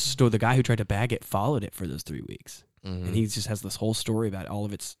there's this story, the guy who tried to bag it followed it for those 3 weeks. Mm-hmm. And he just has this whole story about all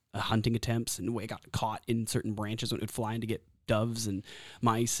of its hunting attempts and the way it got caught in certain branches when it would fly in to get doves and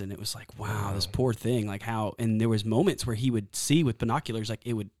mice. And it was like, wow, this poor thing, how, and there was moments where he would see with binoculars,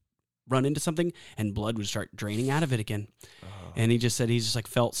 it would run into something and blood would start draining out of it again. And he just said he just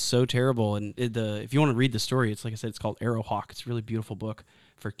felt so terrible. And if you want to read the story, it's like I said, it's called Arrowhawk. It's a really beautiful book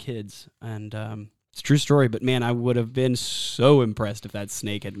for kids, and it's a true story. But man, I would have been so impressed if that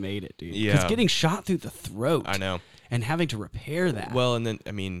snake had made it, dude. Yeah, because getting shot through the throat, I know, and having to repair that. Well, and then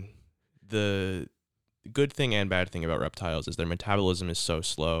the good thing and bad thing about reptiles is their metabolism is so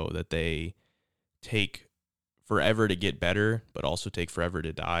slow that they take forever to get better, but also take forever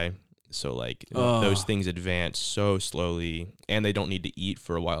to die. So those things advance so slowly, and they don't need to eat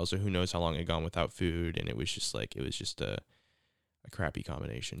for a while. So who knows how long they'd gone without food, and it was just a crappy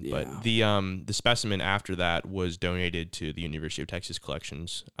combination. Yeah. But the specimen after that was donated to the University of Texas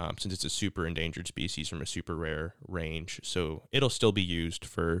collections, since it's a super endangered species from a super rare range. So it'll still be used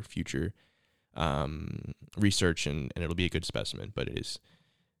for future research, and it'll be a good specimen. But it is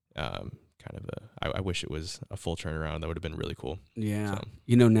kind of I wish it was a full turnaround. That would have been really cool. Yeah. So.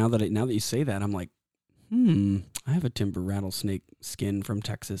 Now that you say that, I'm like, I have a timber rattlesnake skin from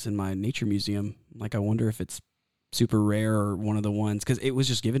Texas in my nature museum. Like, I wonder if it's super rare or one of the ones, because it was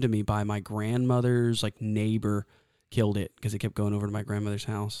just given to me by my grandmother's like neighbor. Killed it because it kept going over to my grandmother's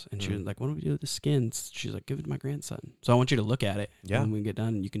house, and she was like, "What do we do with the skins?" She's like, "Give it to my grandson." So I want you to look at it. Yeah. And when we get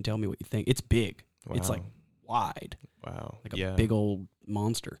done, you can tell me what you think. It's big. Wow. It's like wide. Wow. Like a big old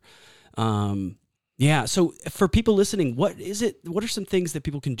monster. Yeah. So for people listening, what is it? What are some things that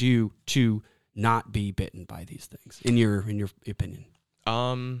people can do to not be bitten by these things, in your opinion?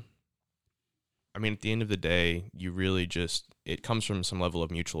 I mean, at the end of the day, you really it comes from some level of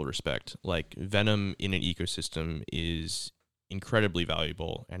mutual respect. Like, venom in an ecosystem is incredibly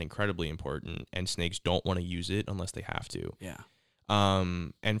valuable and incredibly important, and snakes don't want to use it unless they have to. Yeah.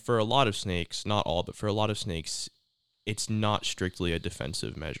 And for a lot of snakes, not all, but for a lot of snakes, it's not strictly a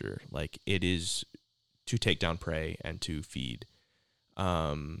defensive measure. Like, it is to take down prey and to feed.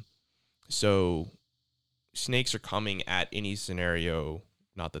 So snakes are coming at any scenario.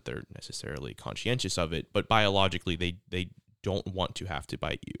 Not that they're necessarily conscientious of it, but biologically they don't want to have to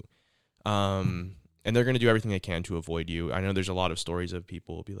bite you. And they're going to do everything they can to avoid you. I know there's a lot of stories of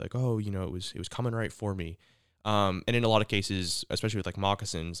people be like, "Oh, it was coming right for me." And in a lot of cases, especially with like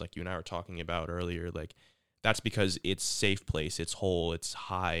moccasins, like you and I were talking about earlier, like that's because its safe place, its hole, its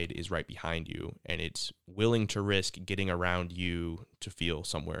hide is right behind you, and it's willing to risk getting around you to feel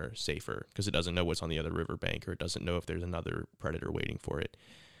somewhere safer because it doesn't know what's on the other riverbank, or it doesn't know if there's another predator waiting for it.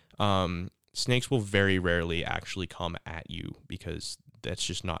 Snakes will very rarely actually come at you because that's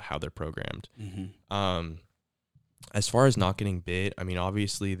just not how they're programmed. Mm-hmm. As far as not getting bit, I mean,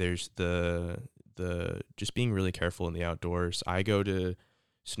 obviously there's the just being really careful in the outdoors. I go to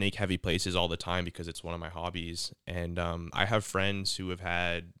snake heavy places all the time because it's one of my hobbies, and I have friends who have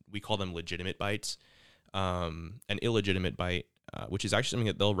had, we call them legitimate bites. An illegitimate bite, which is actually something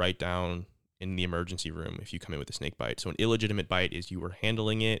that they'll write down in the emergency room if you come in with a snake bite. So an illegitimate bite is you were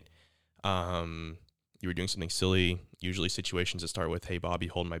handling it, you were doing something silly, usually situations that start with, "Hey Bobby,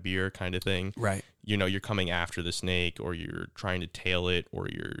 hold my beer," kind of thing. Right. You're coming after the snake, or you're trying to tail it, or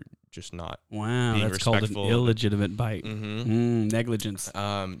you're just not being that's respectful. Called an illegitimate bite. Mm-hmm. Negligence.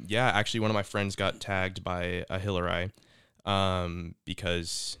 Yeah, actually one of my friends got tagged by a hillary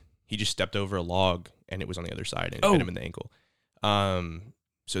because he just stepped over a log and it was on the other side and it bit him in the ankle.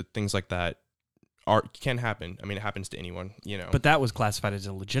 So things like that can happen. I mean, it happens to anyone, But that was classified as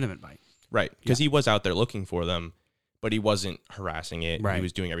a legitimate bite. Right, because he was out there looking for them, but he wasn't harassing it. Right. He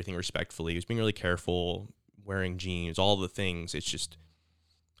was doing everything respectfully. He was being really careful, wearing jeans, all the things. It's just,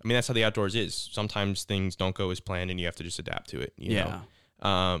 I mean, that's how the outdoors is. Sometimes things don't go as planned and you have to just adapt to it, you know?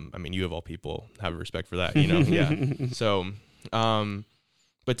 I mean, you of all people have respect for that, Yeah. So,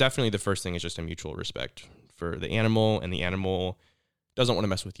 but definitely the first thing is just a mutual respect for the animal, and the animal doesn't want to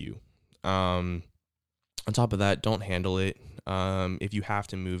mess with you. On top of that, don't handle it. If you have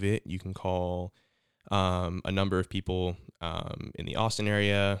to move it, you can call a number of people in the Austin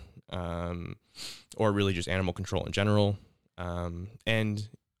area, or really just animal control in general. And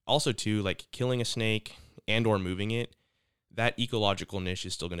also too, like killing a snake and or moving it, that ecological niche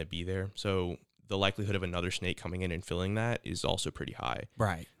is still going to be there. So the likelihood of another snake coming in and filling that is also pretty high.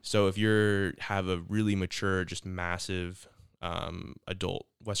 Right. So if have a really mature, just massive adult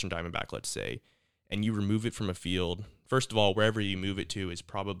Western Diamondback, let's say, and you remove it from a field, first of all, wherever you move it to is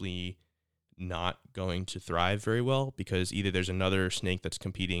probably not going to thrive very well, because either there's another snake that's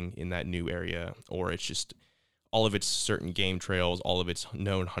competing in that new area, or it's just all of its certain game trails, all of its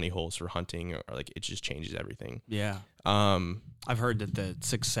known honey holes for hunting, or like it just changes everything. Yeah. I've heard that the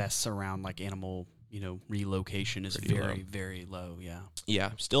success around like animal, relocation is very, very low. Yeah.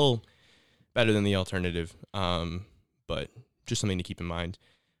 Yeah. Still better than the alternative. But just something to keep in mind.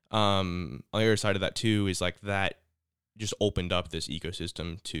 On the other side of that too is like that just opened up this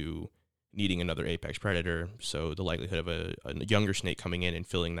ecosystem to needing another apex predator. So the likelihood of a younger snake coming in and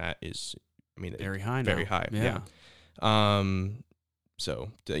filling that is, very high. Very high. Yeah. So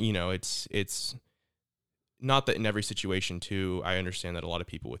it's not that in every situation too. I understand that a lot of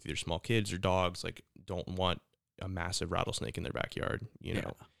people with either small kids or dogs like don't want a massive rattlesnake in their backyard.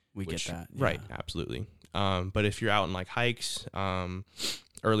 We get that. Yeah. Right. Absolutely. But if you're out on like hikes,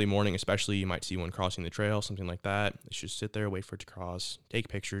 early morning especially, you might see one crossing the trail, something like that. Let's just sit there, wait for it to cross, take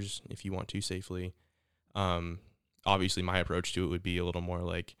pictures if you want to safely. Obviously my approach to it would be a little more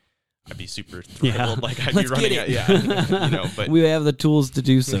like, I'd be super thrilled. Yeah. Like I'd Let's be running get it. Yeah. But we have the tools to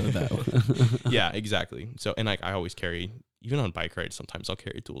do so though. Yeah, exactly. So, and like I always carry, even on bike rides, sometimes I'll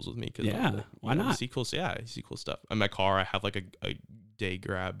carry tools with me. Why not? You see cool stuff. In my car, I have like a day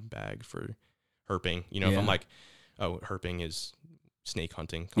grab bag for herping. You know, if I'm like, oh, herping is snake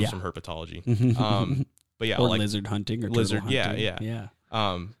hunting, comes from herpetology. But yeah, or like lizard hunting or lizard, turtle hunting. yeah.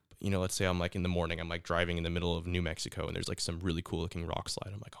 You know, let's say I'm like in the morning, I'm like driving in the middle of New Mexico, and there's like some really cool looking rock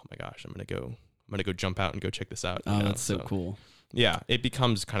slide. I'm like, oh my gosh, I'm gonna go jump out and go check this out. Oh, that's so cool. Yeah, it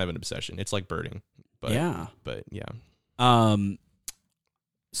becomes kind of an obsession. It's like birding, but yeah.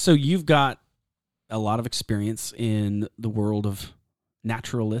 So you've got a lot of experience in the world of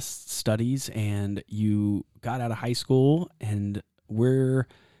naturalist studies, and you got out of high school, and where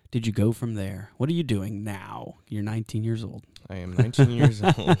did you go from there? What are you doing now? You're 19 years old. I am 19 years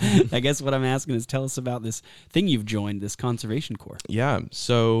old. I guess what I'm asking is tell us about this thing you've joined, this conservation corps. Yeah,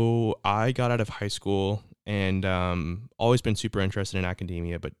 so I got out of high school and always been super interested in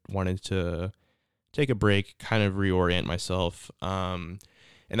academia, but wanted to take a break, kind of reorient myself.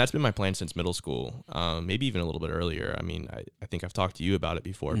 And that's been my plan since middle school, maybe even a little bit earlier. I mean, I think I've talked to you about it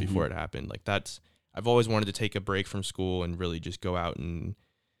before it happened. Like I've always wanted to take a break from school and really just go out and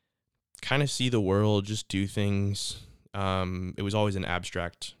kind of see the world, just do things. It was always an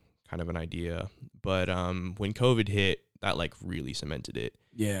abstract kind of an idea, but when COVID hit, that like really cemented it.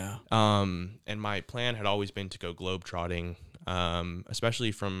 Yeah. And my plan had always been to go globetrotting,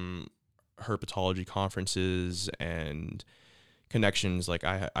 especially from herpetology conferences and connections. Like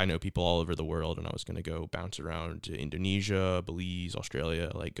I know people all over the world, and I was going to go bounce around to Indonesia, Belize,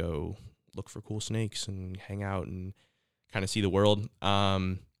 Australia, like go look for cool snakes and hang out and kind of see the world.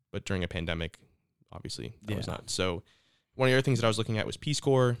 But during a pandemic, obviously that was not. So one of the other things that I was looking at was Peace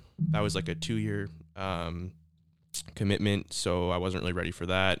Corps. That was like a 2-year commitment, so I wasn't really ready for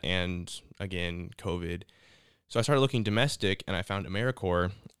that. And again, COVID. So I started looking domestic, and I found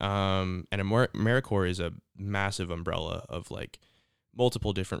AmeriCorp. And AmeriCorp is a massive umbrella of like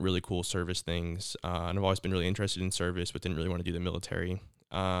multiple different really cool service things. And I've always been really interested in service, but didn't really want to do the military.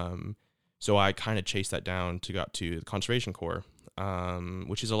 So I kind of chased that down to got to the Conservation Corps,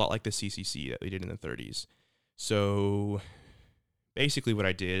 which is a lot like the CCC that we did in the 30s. So basically what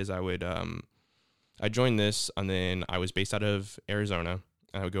I did is I joined this, and then I was based out of Arizona.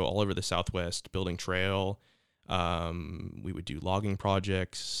 I would go all over the Southwest building trail. We would do logging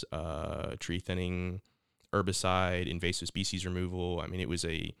projects, tree thinning, herbicide, invasive species removal. I mean, it was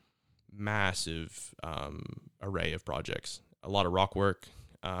a massive array of projects, a lot of rock work.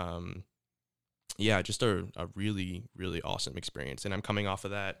 Just a really, really awesome experience. And I'm coming off of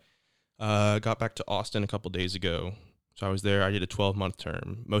that. Got back to Austin a couple days ago. So I was there. I did a 12-month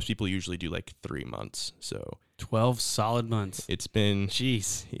term. Most people usually do like 3 months. So 12 solid months. It's been,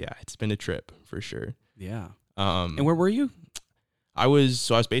 jeez. Yeah, it's been a trip for sure. Yeah. And where were you? I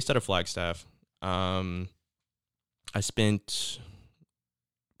was based out of Flagstaff. I spent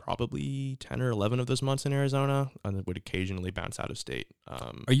probably 10 or 11 of those months in Arizona, and would occasionally bounce out of state.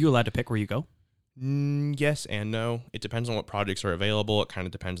 Are you allowed to pick where you go? Yes and no. It depends on what projects are available. It kind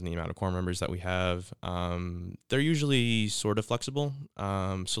of depends on the amount of corps members that we have. They're usually sort of flexible.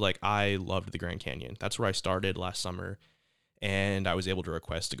 So like I loved the Grand Canyon. That's where I started last summer, and I was able to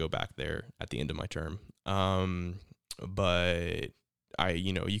request to go back there at the end of my term. But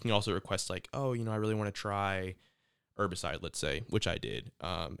you can also request like, oh, I really want to try herbicide, let's say, which I did,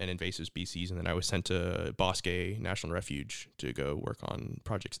 and invasive species. And then I was sent to Bosque National Refuge to go work on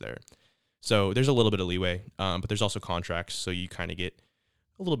projects there. So there's a little bit of leeway, but there's also contracts. So you kind of get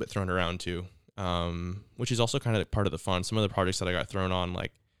a little bit thrown around too, which is also kind of part of the fun. Some of the projects that I got thrown on,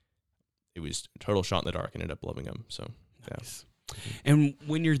 like it was a total shot in the dark, and ended up loving them. So nice. Yeah. And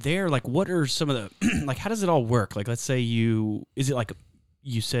when you're there, like what are some of the, like how does it all work? Like let's say is it like,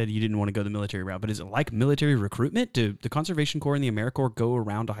 you said you didn't want to go the military route, but is it like military recruitment? Do the Conservation Corps and the AmeriCorps go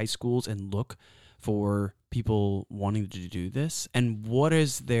around to high schools and look for people wanting to do this? And what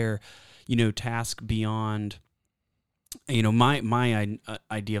is their, task beyond, my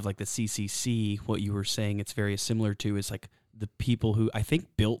idea of like the CCC, what you were saying it's very similar to is like the people who I think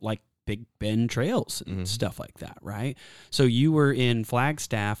built like Big Bend trails and stuff like that, right? So you were in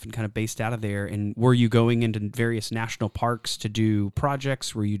Flagstaff and kind of based out of there, and were you going into various national parks to do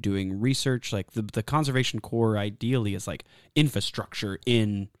projects? Were you doing research? Like the Conservation Corps ideally is like infrastructure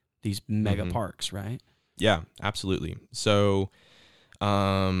in these mega parks, right? Yeah, absolutely. So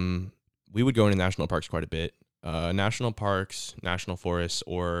we would go into national parks quite a bit. National parks, national forests,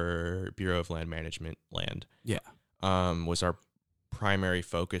 or Bureau of Land Management land. Yeah. Was our primary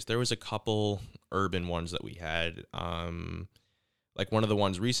focus. There was a couple urban ones that we had. Like one of the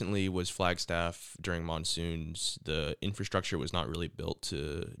ones recently was Flagstaff during monsoons. The infrastructure was not really built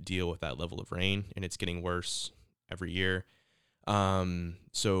to deal with that level of rain, and it's getting worse every year.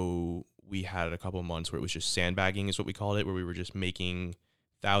 So we had a couple of months where it was just sandbagging is what we called it, where we were just making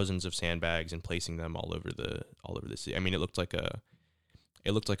thousands of sandbags and placing them all over the sea. I mean, it looked like a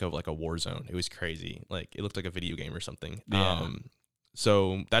war zone. It was crazy. Like, it looked like a video game or something. Yeah.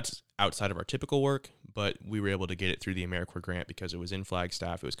 So that's outside of our typical work, but we were able to get it through the AmeriCorp grant because it was in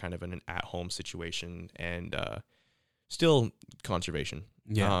Flagstaff. It was kind of an at-home situation and still conservation.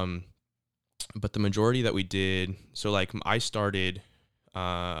 Yeah. But the majority that we did, so like I signed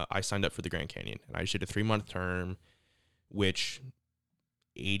up for the Grand Canyon, and I just did a 3-month term, which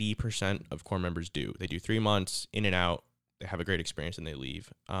 80% of Corps members do. They do 3 months in and out. They have a great experience and they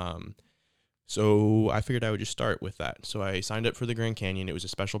leave. So I figured I would just start with that. So I signed up for the Grand Canyon. It was a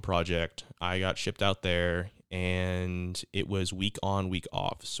special project. I got shipped out there, and it was week on, week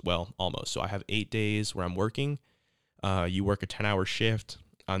off. Well, almost. So I have 8 days where I'm working. You work a 10-hour shift,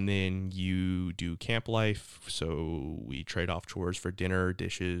 and then you do camp life. So we trade off chores for dinner,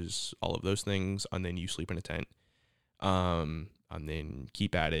 dishes, all of those things, and then you sleep in a tent. And then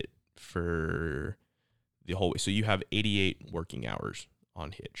keep at it for the whole way. So you have 88 working hours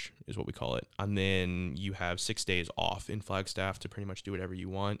on Hitch is what we call it. And then you have 6 days off in Flagstaff to pretty much do whatever you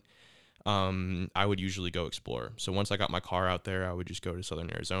want. I would usually go explore. So once I got my car out there, I would just go to southern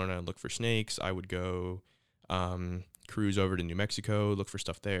Arizona and look for snakes. I would go cruise over to New Mexico, look for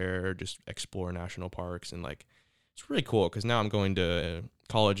stuff there, just explore national parks. And like, it's really cool because now I'm going to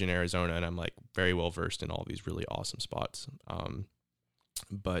college in Arizona and I'm like very well versed in all these really awesome spots.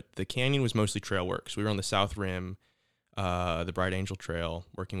 But the canyon was mostly trail work. So we were on the South Rim, the Bright Angel Trail,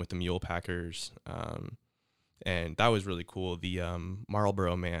 working with the mule packers. And that was really cool. The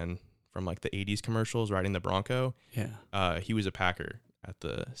Marlboro man from like the 80s commercials riding the Bronco. Yeah. He was a packer at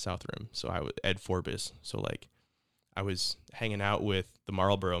the South Rim. So I was Ed Forbes. So like I was hanging out with the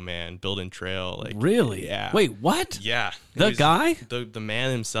Marlboro man building trail. Like, really? Yeah. Wait, what? Yeah. The guy? The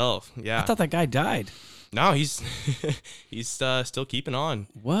man himself. Yeah. I thought that guy died. No, he's still keeping on.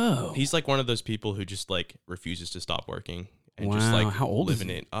 Whoa. He's like one of those people who just like refuses to stop working and wow. just like how old living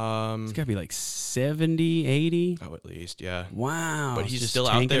is he? it. He's got to be like 70, 80. Oh, at least, yeah. Wow. But he's just still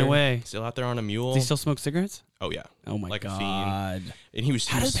out there. Away. Still out there on a mule. Does he still smoke cigarettes? Oh yeah. Oh my like god. A fiend. And he was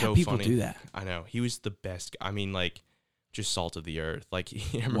how so people funny. do that? I know. He was the best. I mean, like, just salt of the earth. Like,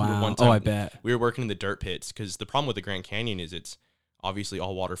 I remember wow. one time. Oh, I bet. We were working in the dirt pits because the problem with the Grand Canyon is it's obviously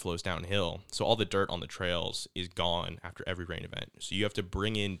all water flows downhill. So all the dirt on the trails is gone after every rain event. So you have to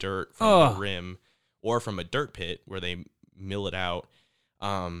bring in dirt from the rim or from a dirt pit where they mill it out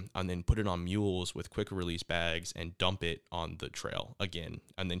and then put it on mules with quick release bags and dump it on the trail again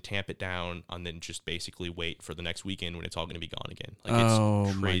and then tamp it down and then just basically wait for the next weekend when it's all going to be gone again. Like,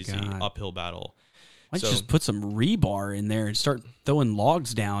 it's crazy. Uphill battle. Why don't you just put some rebar in there and start throwing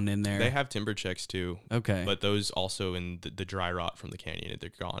logs down in there? They have timber checks too. Okay. But those also in the dry rot from the canyon, they're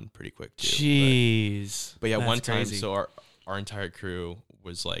gone pretty quick too. Jeez. But yeah, that's one time, crazy. so our entire crew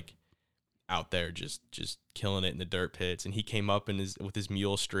was like out there just killing it in the dirt pits, and he came up with his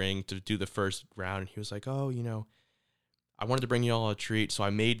mule string to do the first round, and he was like, "Oh, I wanted to bring you all a treat, so I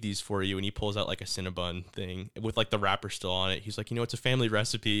made these for you." And he pulls out like a Cinnabon thing with like the wrapper still on it. He's like, "It's a family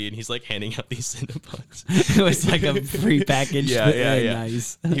recipe," and he's like handing out these Cinnabons. It was like a pre-packaged. Yeah.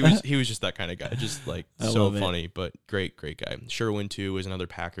 Nice. He was just that kind of guy, just like so funny, but great guy. Sherwin too was another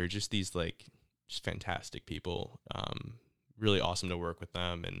packer. Just these like just fantastic people. Really awesome to work with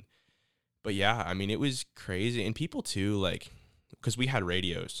them, but yeah, I mean, it was crazy, and people too, like, because we had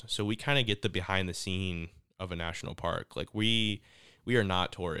radios, so we kind of get the behind the scene of a national park. Like, we are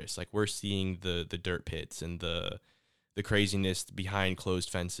not tourists. Like, we're seeing the dirt pits and the craziness behind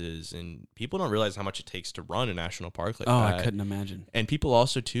closed fences, and people don't realize how much it takes to run a national park like that. I couldn't imagine. And people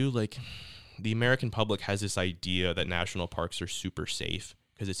also too, like, the American public has this idea that national parks are super safe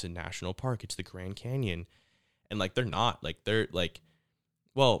because it's a national park. It's the Grand Canyon. And like, they're not. Like, they're like,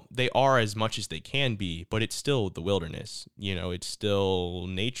 well, they are as much as they can be, but it's still the wilderness. It's still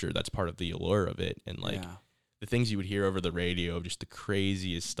nature. That's part of the allure of it. And like, the things you would hear over the radio of just the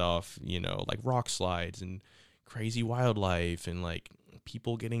craziest stuff, like rock slides and crazy wildlife and like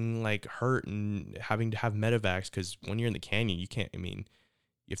people getting like hurt and having to have medevacs because when you're in the canyon, you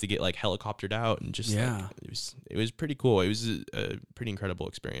have to get like helicoptered out and just like, it was pretty cool. It was a pretty incredible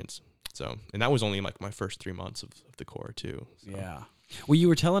experience. So, and that was only like my first 3 months of the Corps too. So. Yeah. Well, you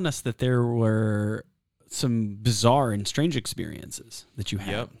were telling us that there were some bizarre and strange experiences that you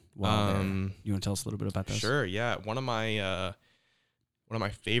had. Yep. While there. You want to tell us a little bit about those? Sure. Yeah. One of my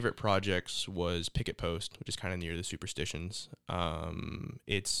favorite projects was Picket Post, which is kind of near the Superstitions.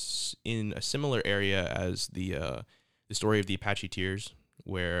 It's in a similar area as the story of the Apache Tears,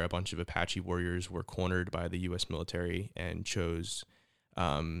 where a bunch of Apache warriors were cornered by the U.S. military and chose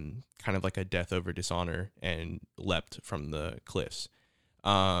kind of like a death over dishonor, and leapt from the cliffs.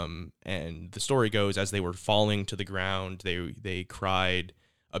 And the story goes, as they were falling to the ground, they cried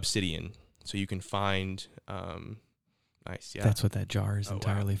obsidian. So you can find, nice, yeah. That's what that jar is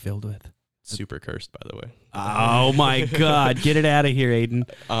entirely filled with. Super cursed, by the way. Oh my God! Get it out of here, Aiden.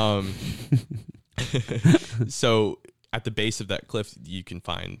 So at the base of that cliff, you can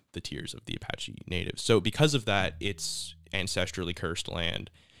find the tears of the Apache natives. So because of that, it's ancestrally cursed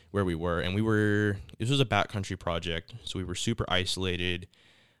land where we were, and this was a backcountry project, so we were super isolated.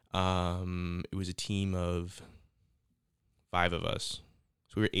 It was a team of 5 of us,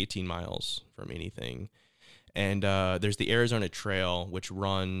 so we were 18 miles from anything. And there's the Arizona Trail, which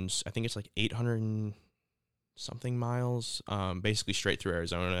runs, I think it's like 800 and something miles, basically straight through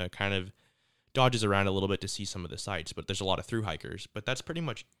Arizona, kind of dodges around a little bit to see some of the sights, but there's a lot of thru hikers. But that's pretty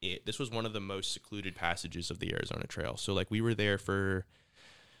much it. This was one of the most secluded passages of the Arizona Trail. So like we were there for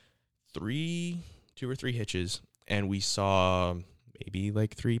 2 or 3 hitches, and we saw maybe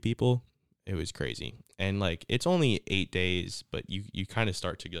like 3 people. It was crazy. And like it's only 8 days, but you kind of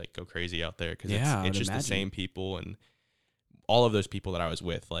start to like go crazy out there, because it's just the same people, and all of those people that I was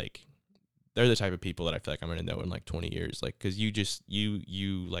with, like they're the type of people that I feel like I'm gonna know in like 20 years, like because you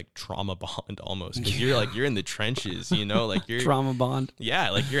like trauma bond almost, because you're in the trenches, you know, like you're trauma bond.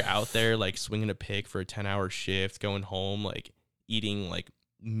 Yeah, like you're out there like swinging a pick for a 10-hour shift, going home like eating like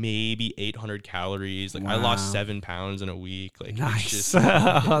maybe 800 calories. Like I lost 7 pounds in a week. Like nice. It's just,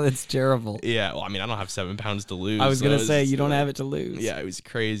 oh, that's terrible. Yeah, well, I mean, I don't have 7 pounds to lose. I was gonna say you don't have it to lose. Yeah, it was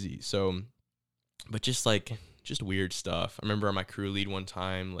crazy. So, but just weird stuff. I remember my crew lead one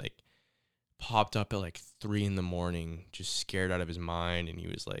time like popped up at like 3 a.m, just scared out of his mind, and he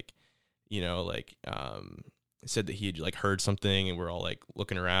was like, you know, like said that he had like heard something, and we're all like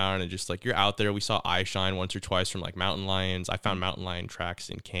looking around, and just like you're out there. We saw eye shine once or twice from like mountain lions. I found mountain lion tracks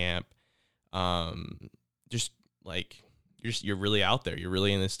in camp. Just like you're really out there. You're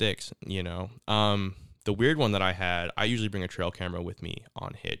really in the sticks, you know. The weird one that I usually bring a trail camera with me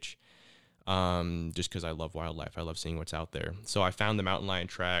on hitch, just because I love wildlife. I love seeing what's out there. So I found the mountain lion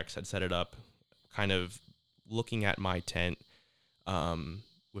tracks. I'd set it up, kind of looking at my tent,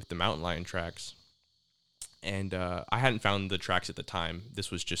 with the mountain lion tracks. And I hadn't found the tracks at the time. This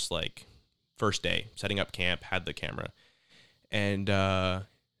was just like first day, setting up camp, had the camera. And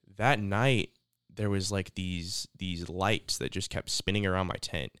that night, there was like these lights that just kept spinning around my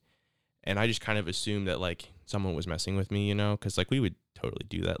tent. And I just kind of assumed that like someone was messing with me, you know, because like we would totally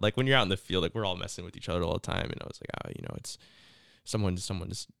do that. Like when you're out in the field, like we're all messing with each other all the time. And I was like, oh, you know, it's someone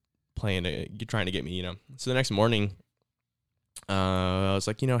just playing, trying to get me, you know. So the next morning, I was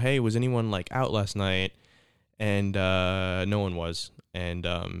like, you know, hey, was anyone like out last night? And no one was. And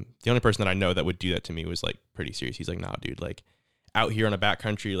the only person that I know that would do that to me was like pretty serious. He's like, nah, dude, like out here on a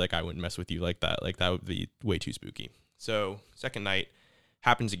backcountry, like I wouldn't mess with you like that. Like that would be way too spooky. So second night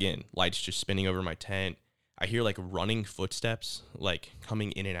happens again. Lights just spinning over my tent. I hear like running footsteps, like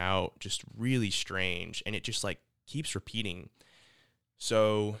coming in and out, just really strange. And it just like keeps repeating.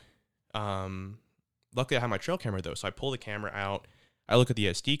 So luckily I have my trail camera though. So I pull the camera out. I look at the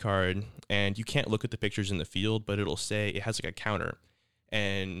SD card, and you can't look at the pictures in the field, but it'll say it has like a counter.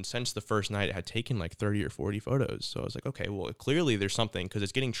 And since the first night, it had taken like 30 or 40 photos. So I was like, okay, well, clearly there's something, because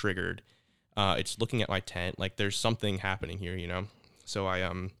it's getting triggered. It's looking at my tent. Like there's something happening here, you know? So I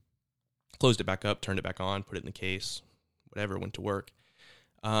closed it back up, turned it back on, put it in the case, whatever, went to work.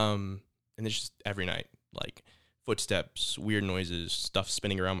 And it's just every night, like footsteps, weird noises, stuff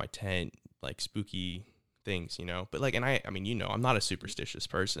spinning around my tent, like spooky things, you know. But like, and I mean, you know, I'm not a superstitious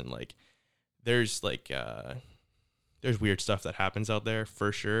person. Like there's weird stuff that happens out there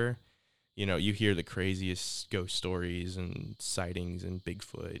for sure. You know, you hear the craziest ghost stories and sightings and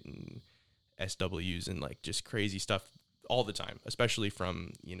Bigfoot and SWs and like just crazy stuff all the time, especially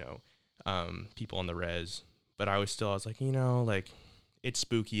from, you know, people on the res. But I was like, you know, like it's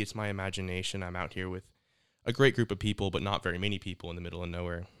spooky. It's my imagination. I'm out here with a great group of people, but not very many people in the middle of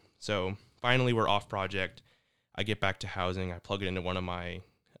nowhere. So finally, we're off project. I get back to housing. I plug it into one of my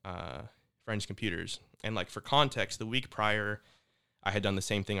friend's computers. And like for context, the week prior, I had done the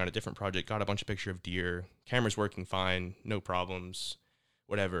same thing on a different project, got a bunch of pictures of deer. Camera's working fine, no problems,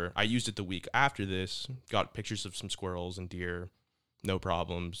 whatever. I used it the week after this, got pictures of some squirrels and deer, no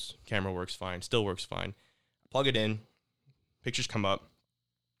problems. Camera works fine, still works fine. Plug it in, pictures come up,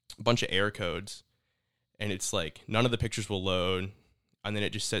 a bunch of error codes, and it's like none of the pictures will load. And then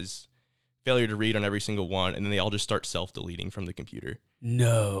it just says failure to read on every single one. And then they all just start self-deleting from the computer.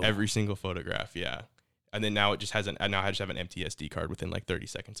 No. Every single photograph. Yeah. And then now I just have an empty SD card within like 30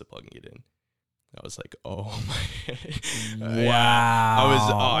 seconds of plugging it in. I was like, oh my. Wow.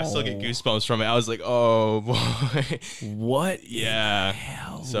 Yeah. I still get goosebumps from it. I was like, oh boy. What? Yeah.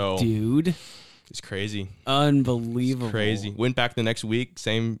 Hell, So, dude. It's crazy. Unbelievable. It's crazy. Went back the next week,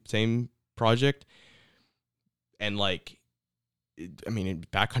 same project. And like, in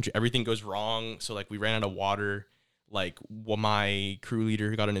backcountry, everything goes wrong. So like we ran out of water. Like my crew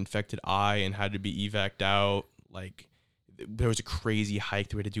leader got an infected eye and had to be evac'd out. Like there was a crazy hike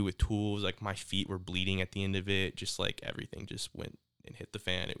that we had to do with tools. Like my feet were bleeding at the end of it. Just like everything just went and hit the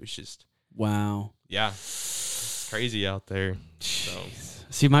fan. It was just, wow. Yeah, crazy out there. So.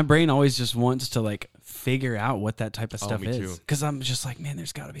 See, my brain always just wants to like figure out what that type of stuff me is. too. Because I'm just like, man,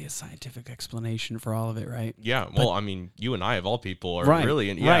 there's got to be a scientific explanation for all of it, right? Yeah. Well, you and I, of all people, are right,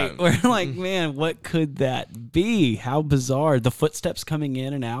 really, right. We're like, man, what could that be? How bizarre. The footsteps coming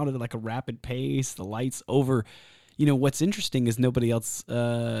in and out at like a rapid pace, the lights over. What's interesting is nobody else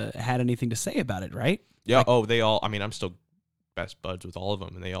had anything to say about it, right? Yeah. Like, they all, I'm still best buds with all of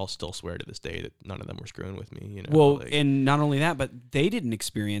them, and they all still swear to this day that none of them were screwing with me. Well, and not only that, but they didn't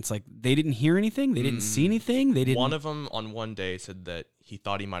experience, like, they didn't hear anything, they didn't see anything, they didn't. One of them on one day said that he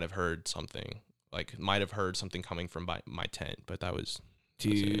thought he might have heard something, coming from my tent, but that was,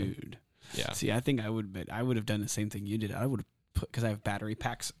 dude. Yeah. See, I think I would have done the same thing you did. I would have put, because I have battery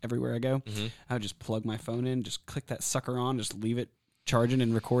packs everywhere I go. Mm-hmm. I would just plug my phone in, just click that sucker on, just leave it charging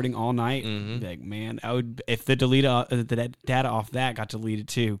and recording all night. Mm-hmm. Like, man, I would, if the data off that got deleted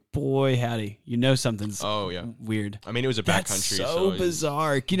too, boy howdy, something's weird. It was a backcountry. So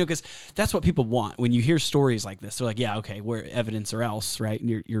bizarre, because that's what people want when you hear stories like this. They're like, yeah, okay, we're evidence or else, right?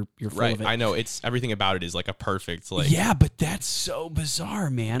 And you're full right. of it. I know, it's everything about it is like a perfect yeah, but that's so bizarre,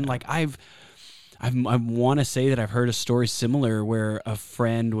 man. Like I want to say that I've heard a story similar where a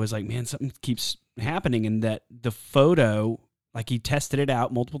friend was like, man, something keeps happening, and that the photo. Like, he tested it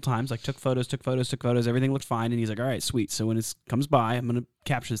out multiple times, like took photos, everything looked fine, and he's like, all right, sweet. So when it comes by, I'm going to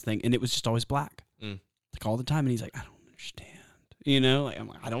capture this thing. And it was just always black, like all the time. And he's like, I don't understand. Like, I'm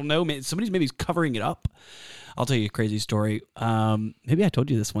like, I don't know, man. Maybe covering it up. I'll tell you a crazy story. Maybe I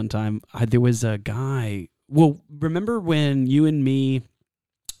told you this one time. There was a guy. Well, remember when you and me,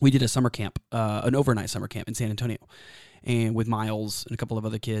 we did a summer camp, an overnight summer camp in San Antonio, and with Miles and a couple of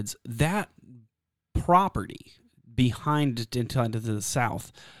other kids. That property behind into the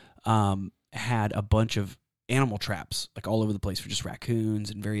south had a bunch of animal traps like all over the place for just raccoons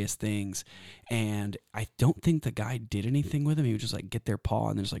and various things, and I don't think the guy did anything with them. He would just like get their paw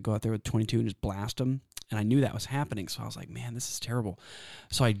and then just like go out there with 22 and just blast them, and I knew that was happening, so I was like, man, this is terrible.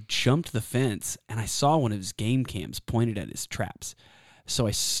 So I jumped the fence and I saw one of his game cams pointed at his traps. So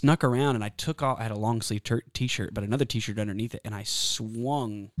I snuck around and I had a long sleeve t-shirt, but another t-shirt underneath it, and I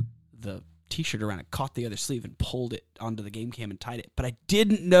swung the t-shirt around and caught the other sleeve and pulled it onto the game cam and tied it. But I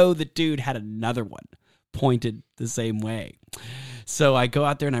didn't know the dude had another one pointed the same way. So I go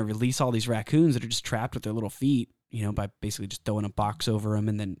out there and I release all these raccoons that are just trapped with their little feet, by basically just throwing a box over them.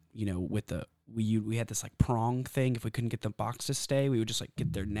 And then, with we had this like prong thing. If we couldn't get the box to stay, we would just like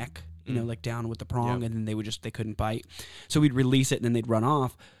get their neck, like down with the prong, and then they couldn't bite. So we'd release it and then they'd run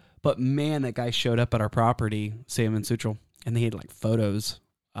off. But man, that guy showed up at our property, Sam and Sutral, and they had like photos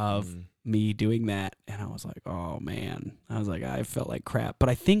of me doing that, and I was like, oh man, I felt like crap. But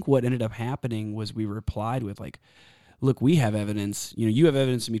I think what ended up happening was we replied with like, look, we have evidence, you have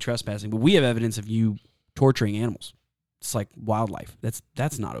evidence of me trespassing, but we have evidence of you torturing animals. It's like wildlife.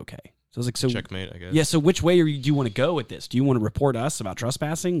 That's not okay. So I was like, so checkmate, I guess. Yeah. So which way do you want to go with this? Do you want to report us about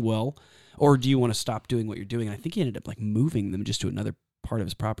trespassing? Well, or do you want to stop doing what you're doing? And I think he ended up like moving them just to another part of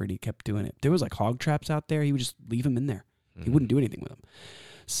his property. He kept doing it. There was like hog traps out there. He would just leave them in there. He wouldn't do anything with them.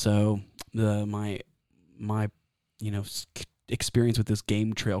 So my experience with this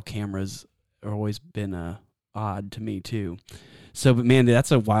game trail cameras have always been odd to me too. So, but man,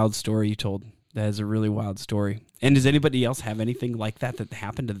 that's a wild story you told. That is a really wild story. And does anybody else have anything like that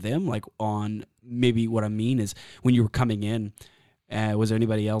happened to them? Like on, maybe what I mean is when you were coming in, was there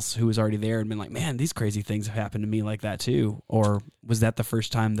anybody else who was already there and been like, man, these crazy things have happened to me like that too? Or was that the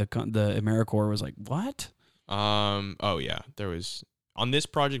first time the AmeriCorp was like, what? Oh yeah, there was. On this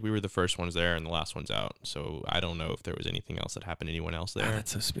project, we were the first ones there and the last ones out. So I don't know if there was anything else that happened to anyone else there. Oh,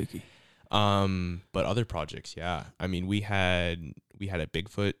 that's so spooky. But other projects, yeah. We had a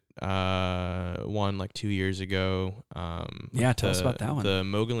Bigfoot one like 2 years ago. Tell us about that one. The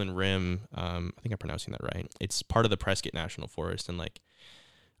Mogollon Rim. I think I'm pronouncing that right. It's part of the Prescott National Forest, and like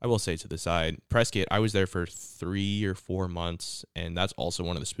I will say to the side, Prescott, I was there for 3 or 4 months, and that's also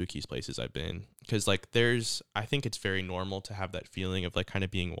one of the spookiest places I've been. Because, like, I think it's very normal to have that feeling of, like, kind of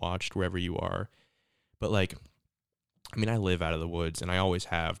being watched wherever you are. But, like, I live out of the woods, and I always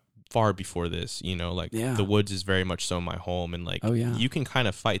have far before this, like the woods is very much so my home, and like you can kind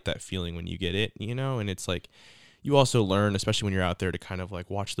of fight that feeling when you get it, and it's like you also learn, especially when you're out there, to kind of like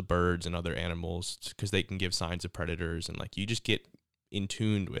watch the birds and other animals because they can give signs of predators, and like you just get in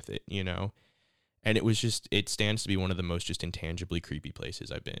tuned with it, and it stands to be one of the most just intangibly creepy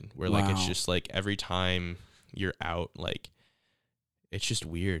places I've been, where like it's just like every time you're out, like it's just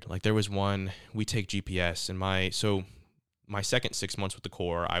weird. Like there was one, we take GPS, and my second 6 months with the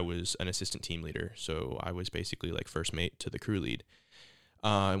Corps, I was an assistant team leader. So I was basically like first mate to the crew lead.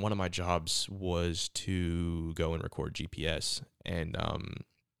 And one of my jobs was to go and record GPS. And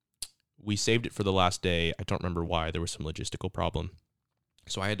we saved it for the last day. I don't remember why. There was some logistical problem.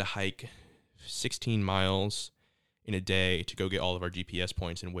 So I had to hike 16 miles in a day to go get all of our GPS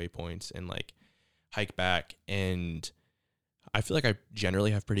points and waypoints and like hike back. And I feel like I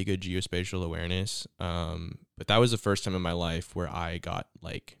generally have pretty good geospatial awareness. But that was the first time in my life where I got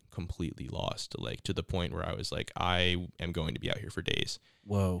like completely lost, like to the point where I was like, I am going to be out here for days.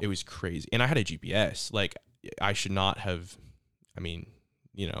 Whoa. It was crazy. And I had a GPS. Like I should not have,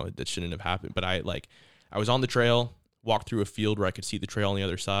 that shouldn't have happened. But I was on the trail, walked through a field where I could see the trail on the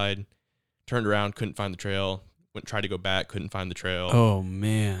other side, turned around, couldn't find the trail, tried to go back, couldn't find the trail. Oh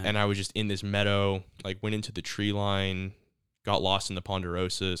man. And I was just in this meadow, like went into the tree line, got lost in the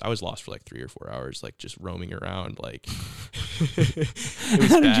ponderosas. I was lost for like 3 or 4 hours, like just roaming around. Like, it was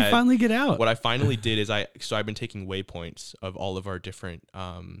How bad. did you finally get out? What I finally did is I've been taking waypoints of all of our different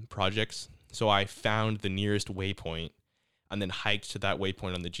projects. So I found the nearest waypoint and then hiked to that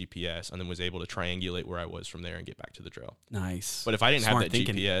waypoint on the GPS and then was able to triangulate where I was from there and get back to the trail. Nice. But if I didn't Smart have that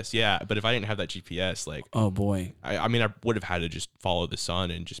thinking. GPS, like, oh boy, I would have had to just follow the sun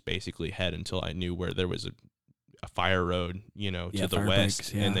and just basically head until I knew where there was a fire road, to the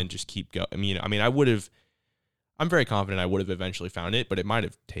west, and then just keep going. I'm very confident I would have eventually found it, but it might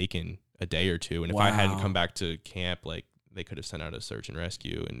have taken a day or two. And if I hadn't come back to camp, like they could have sent out a search and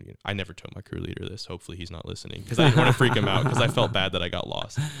rescue. And I never told my crew leader this. Hopefully he's not listening because I didn't want to freak him out because I felt bad that I got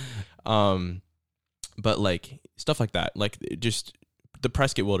lost. But like stuff like that, like just the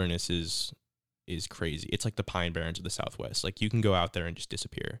Prescott Wilderness is crazy. It's like the Pine Barrens of the Southwest. Like you can go out there and just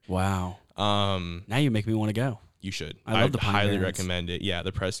disappear. Wow. Now you make me want to go. You should. I love the Pine highly Barrens. recommend it. Yeah,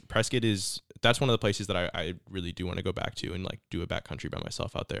 the Prescott that's one of the places that I really do want to go back to and like do a backcountry by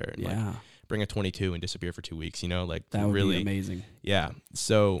myself out there and like bring a 22 and disappear for 2 weeks, like that would really be amazing. Yeah.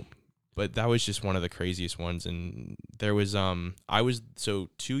 So, but that was just one of the craziest ones. And there was 2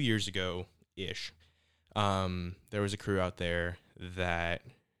 years ago ish, there was a crew out there that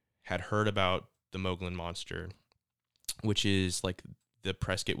had heard about the Mogollon Monster, which is like the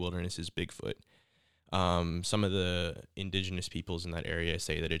Prescott Wilderness's Bigfoot. Some of the indigenous peoples in that area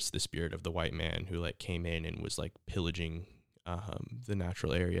say that it's the spirit of the white man who like came in and was like pillaging the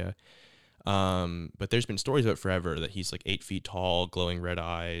natural area. But there's been stories about it forever that he's like 8 feet tall, glowing red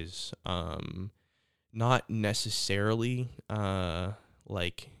eyes, not necessarily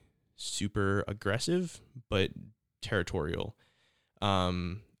like super aggressive, but territorial.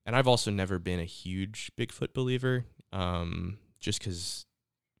 And I've also never been a huge Bigfoot believer, just because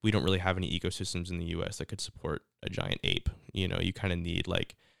we don't really have any ecosystems in the U.S. that could support a giant ape. You kind of need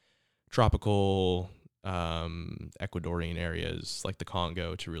like tropical Ecuadorian areas like the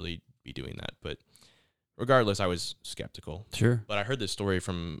Congo to really be doing that. But regardless, I was skeptical. Sure. But I heard this story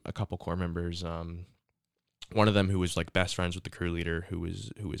from a couple Corps members. One of them who was like best friends with the crew leader who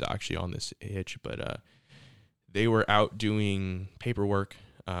was actually on this hitch. But they were out doing paperwork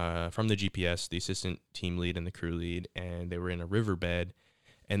from the GPS, the assistant team lead and the crew lead, and they were in a riverbed.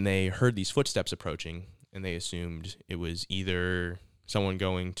 And they heard these footsteps approaching, and they assumed it was either someone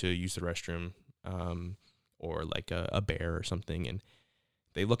going to use the restroom or like a bear or something. And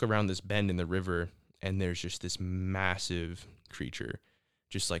they look around this bend in the river, and there's just this massive creature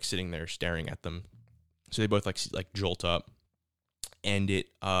just like sitting there staring at them. So they both like jolt up, and it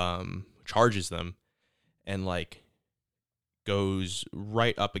charges them and like goes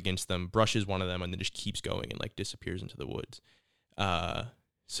right up against them, brushes one of them, and then just keeps going and like disappears into the woods.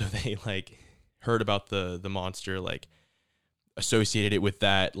 So they like heard about the monster, like associated it with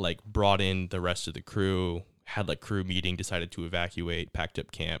that, like brought in the rest of the crew, had like crew meeting, decided to evacuate, packed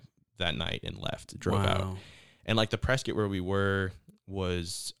up camp that night and left, drove out. And like the Prescott where we were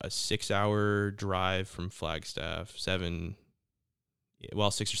was a 6-hour drive from Flagstaff, 6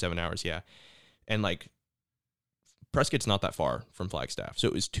 or 7 hours. Yeah. And like Prescott's not that far from Flagstaff. So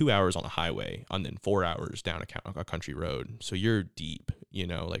it was 2 hours on a highway and then 4 hours down a country road. So you're deep,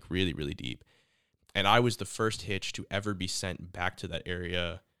 like really, really deep. And I was the first hitch to ever be sent back to that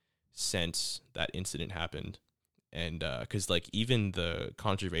area since that incident happened. And because like even the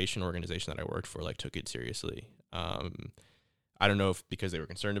conservation organization that I worked for like took it seriously. I don't know if because they were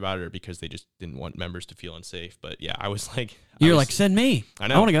concerned about it or because they just didn't want members to feel unsafe. But yeah, I was like, You're like, send me. I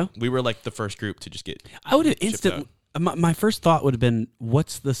know. I want to go. We were like the first group to just get. I would have instantly. My first thought would have been,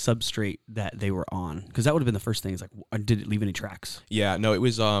 what's the substrate that they were on? Because that would have been the first thing. Is like, did it leave any tracks? Yeah, no, it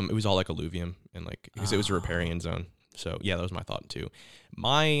was all like alluvium and like because it was a riparian zone. So yeah, that was my thought too.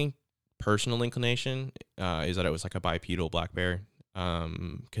 My personal inclination is that it was like a bipedal black bear,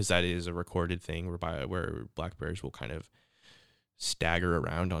 because that is a recorded thing where black bears will kind of stagger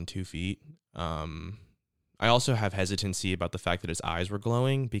around on 2 feet. I also have hesitancy about the fact that his eyes were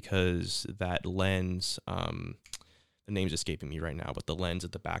glowing because that lens, the name's escaping me right now, but the lens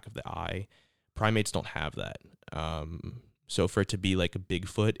at the back of the eye, primates don't have that. So for it to be like a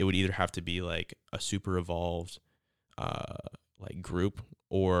Bigfoot, it would either have to be like a super evolved like group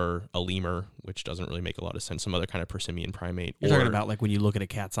or a lemur, which doesn't really make a lot of sense. Some other kind of prosimian primate. You're talking about like when you look at a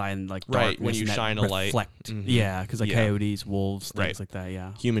cat's eye and like right when you shine a light. Mm-hmm. Yeah, because like coyotes, wolves, things like that.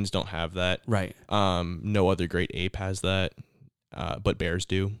 Yeah, humans don't have that. Right. No other great ape has that, but bears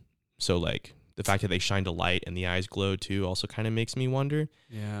do. So like the fact that they shined a light and the eyes glowed too also kind of makes me wonder.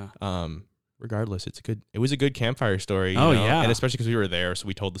 Yeah. Regardless, it was a good campfire story. Oh, you know? yeah. And especially because we were there, so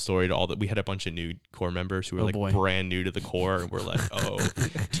we told the story to we had a bunch of new Corps members who were brand new to the Corps, and we're like, oh,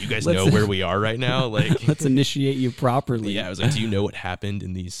 do you guys know where we are right now? Like, let's initiate you properly. Yeah, I was like, do you know what happened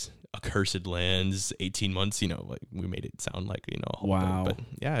in these accursed lands? 18 months, like we made it sound like a whole wow. But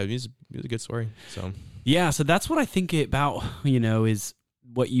yeah, it was a good story. So yeah, so that's what I think about. Is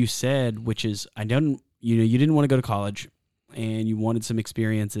what you said, which is you didn't want to go to college. And you wanted some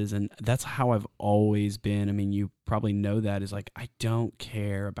experiences, and that's how I've always been. I mean, you probably know that is like, I don't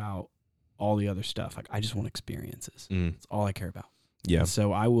care about all the other stuff. Like, I just want experiences. That's all I care about. Yeah. And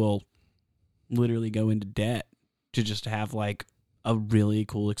so I will literally go into debt to just have like a really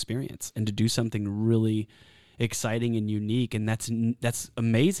cool experience and to do something really exciting and unique. And that's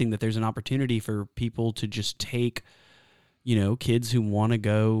amazing that there's an opportunity for people to just take, kids who want to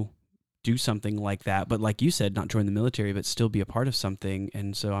go do something like that, but like you said, not join the military, but still be a part of something.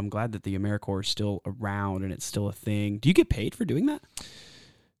 And so I'm glad that the AmeriCorp is still around and it's still a thing. Do you get paid for doing that?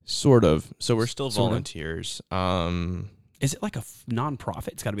 Sort of. So we're still volunteers. Is it like a nonprofit?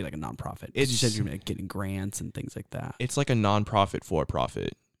 It's got to be like a nonprofit. You said you're getting grants and things like that. It's like a nonprofit for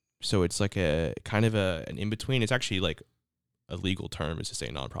profit. So it's like a kind of an in between. It's actually like a legal term is to say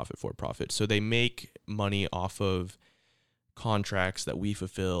nonprofit for profit. So they make money off of contracts that we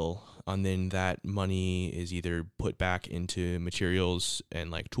fulfill, and then that money is either put back into materials and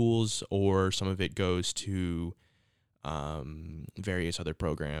like tools, or some of it goes to various other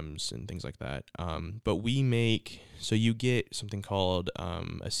programs and things like that. But you get something called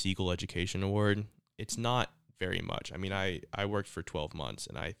a Siegel Education Award. It's not very much. I mean, I worked for 12 months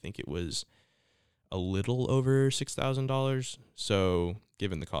and I think it was a little over $6,000. So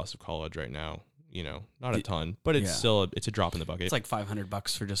given the cost of college right now, not a ton, but it's still it's a drop in the bucket. It's like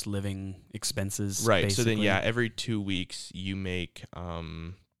 $500 for just living expenses. Right. Basically. So then, every 2 weeks you make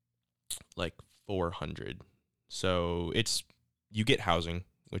like 400. So you get housing,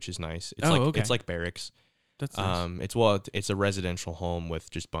 which is nice. It's it's like barracks. That's nice. It's a residential home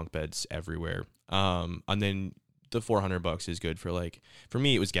with just bunk beds everywhere. And then the $400 is good for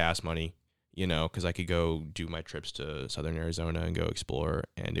me, it was gas money. Because I could go do my trips to Southern Arizona and go explore,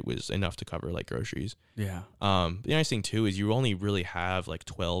 and it was enough to cover like groceries. Yeah. The nice thing too is you only really have like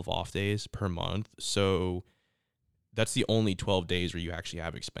 12 off days per month, so that's the only 12 days where you actually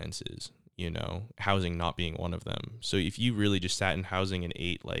have expenses. Housing not being one of them. So if you really just sat in housing and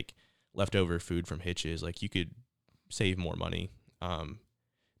ate like leftover food from hitches, like you could save more money.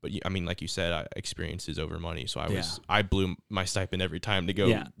 But I mean, like you said, experiences over money. So I blew my stipend every time to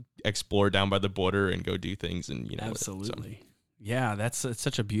go explore down by the border and go do things. And absolutely, yeah, it's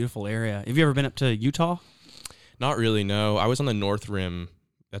such a beautiful area. Have you ever been up to Utah? Not really. No, I was on the North Rim.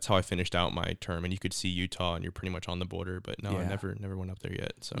 That's how I finished out my term, and you could see Utah, and you're pretty much on the border. But no, I never went up there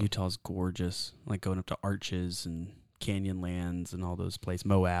yet. So Utah's gorgeous, like going up to Arches and Canyonlands and all those places.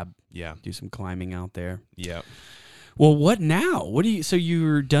 Moab, do some climbing out there. Yeah. Well, what now? So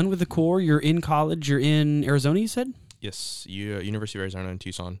you're done with the Corps, you're in college, you're in Arizona, you said? Yes, University of Arizona in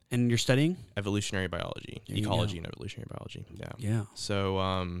Tucson. And you're studying? Evolutionary biology, ecology and evolutionary biology. Yeah. Yeah. So,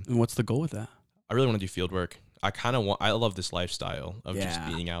 and what's the goal with that? I really want to do field work. I love this lifestyle of just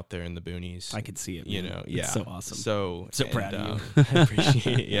being out there in the boonies. I could see it, man. It's so awesome. So proud of you. I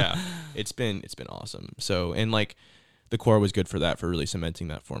appreciate it. Yeah. It's been awesome. So, and like the Corps was good for that, for really cementing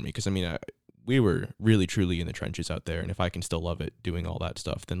that for me. Because I mean, we were really truly in the trenches out there, and if I can still love it doing all that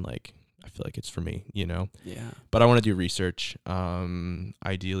stuff, then like I feel like it's for me, you know? Yeah. But I want to do research,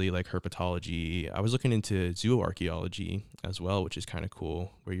 ideally like herpetology. I was looking into zooarchaeology as well, which is kind of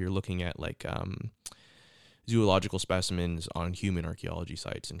cool, where you're looking at like zoological specimens on human archaeology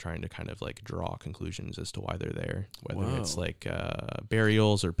sites and trying to kind of like draw conclusions as to why they're there, whether it's like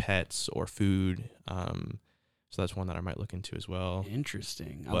burials or pets or food. So that's one that I might look into as well.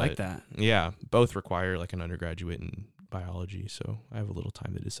 Interesting. I like that. Yeah, both require like an undergraduate in biology, so I have a little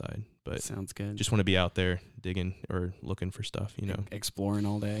time to decide. But sounds good. Just want to be out there digging or looking for stuff, you know. Exploring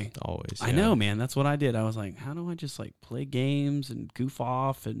all day. Always. I know, man. That's what I did. I was like, how do I just like play games and goof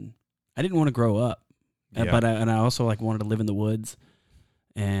off? And I didn't want to grow up, but I also like wanted to live in the woods,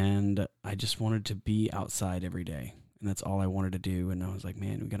 and I just wanted to be outside every day. And that's all I wanted to do. And I was like,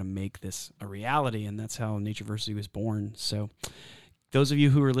 man, we got to make this a reality. And that's how Natureversity was born. So those of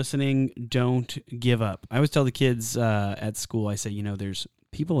you who are listening, don't give up. I always tell the kids at school, I say, you know, there's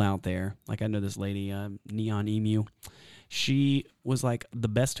people out there. Like I know this lady, Neon Emu. She was like the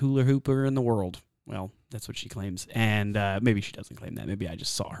best hula hooper in the world. Well, that's what she claims. And maybe she doesn't claim that. Maybe I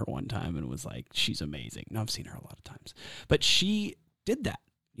just saw her one time and was like, she's amazing. No, I've seen her a lot of times. But she did that.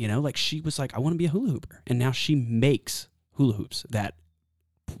 You know, like she was like, I want to be a hula hooper. And now she makes hula hoops that,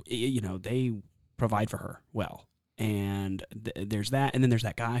 you know, they provide for her well. And there's that. And then there's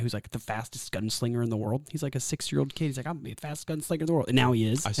that guy who's like the fastest gunslinger in the world. He's like a 6-year-old kid. He's like, I'm the fastest gunslinger in the world. And now he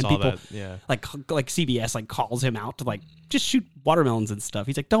is. I and saw people, that, yeah. Like CBS like calls him out to like just shoot watermelons and stuff.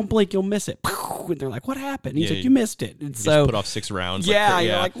 He's like, don't blink, you'll miss it. And they're like, what happened? And he's like, you missed it. And so just put off 6 rounds. Yeah,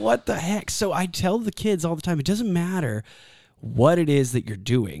 you're like, what the heck? So I tell the kids all the time, it doesn't matter what it is that you're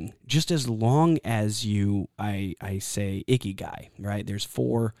doing, just as long as you, I say ikigai, right? There's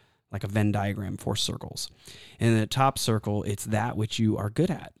 4, like a Venn diagram, 4 circles. And in the top circle, it's that which you are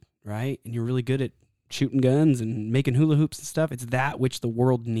good at, right? And you're really good at shooting guns and making hula hoops and stuff. It's that which the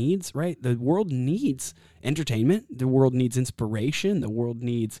world needs, right? The world needs entertainment. The world needs inspiration. The world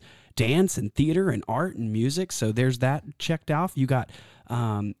needs dance and theater and art and music. So there's that checked off. You got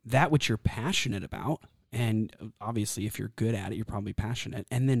that which you're passionate about. And obviously, if you're good at it, you're probably passionate.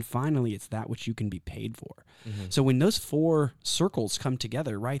 And then finally, it's that which you can be paid for. Mm-hmm. So when those 4 circles come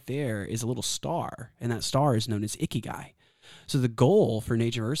together, right there is a little star. And that star is known as ikigai. So the goal for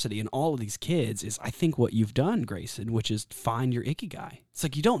Natureversity and all of these kids is, I think, what you've done, Greyson, which is find your ikigai. It's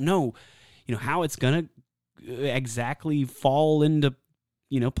like you don't know, how it's going to exactly fall into,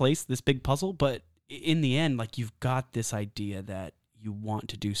 place, this big puzzle. But in the end, like you've got this idea that you want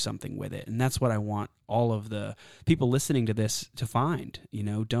to do something with it. And that's what I want all of the people listening to this to find.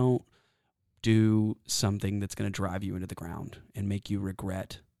 Don't do something that's going to drive you into the ground and make you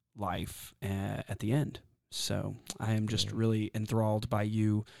regret life at the end. So I am just really enthralled by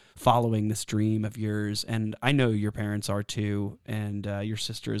you following this dream of yours. And I know your parents are too, and your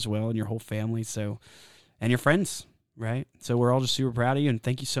sister as well, and your whole family. So, and your friends. Right. So we're all just super proud of you. And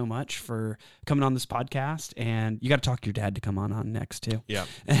thank you so much for coming on this podcast. And you got to talk to your dad to come on next too. Yeah.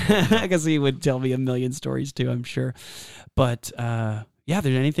 Because he would tell me a million stories too, I'm sure. But there's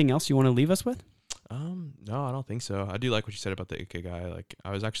anything else you want to leave us with? No, I don't think so. I do like what you said about the ikigai. Like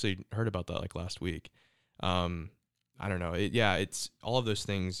I was actually heard about that like last week. I don't know. It's all of those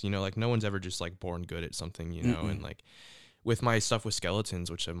things, like no one's ever just like born good at something, and like with my stuff with skeletons,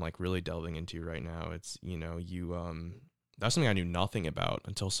 which I'm like really delving into right now, it's, that's something I knew nothing about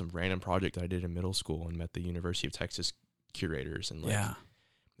until some random project that I did in middle school and met the University of Texas curators. And like,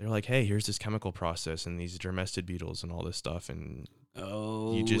 they're like, hey, here's this chemical process and these dermestid beetles and all this stuff. And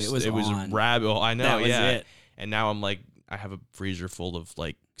it was a rabbit hole. I know. That was it. And now I'm like, I have a freezer full of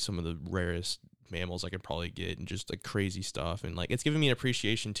like some of the rarest mammals I could probably get and just like crazy stuff. And like, it's given me an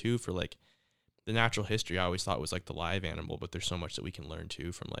appreciation too for like, the natural history I always thought was like the live animal, but there's so much that we can learn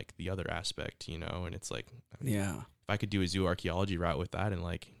too from like the other aspect, and it's like, if I could do a zooarchaeology route with that and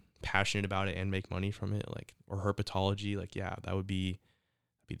like passionate about it and make money from it, like, or herpetology, like, that would be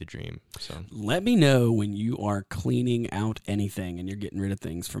the dream. So let me know when you are cleaning out anything and you're getting rid of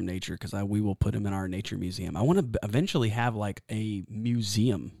things from nature, because we will put them in our nature museum. I want to eventually have like a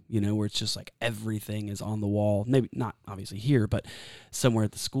museum, where it's just like everything is on the wall. Maybe not obviously here, but somewhere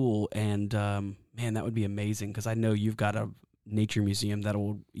at the school. And man, that would be amazing, because I know you've got a nature museum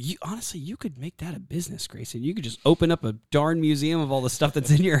honestly, you could make that a business, Greyson. You could just open up a darn museum of all the stuff that's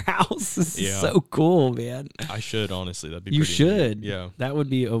in your house. This is so cool, man. I should, honestly. That'd be you pretty should. Neat. Yeah. That would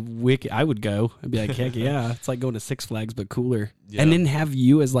be a wicked. I would go. I'd be like, heck yeah. It's like going to Six Flags, but cooler. Yeah. And then have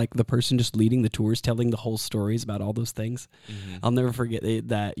you as like the person just leading the tours, telling the whole stories about all those things. Mm-hmm. I'll never forget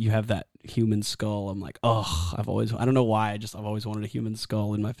that you have that human skull. I'm like, I don't know why. I've always wanted a human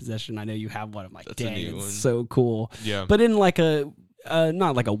skull in my possession. I know you have one. I'm like, dang, it's so cool. Yeah. But in like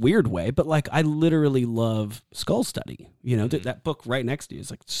not like a weird way, but like I literally love skull study. You know, that book right next to you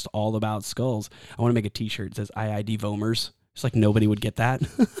is like just all about skulls. I want to make a T-shirt that says IID Vomers. It's like nobody would get that.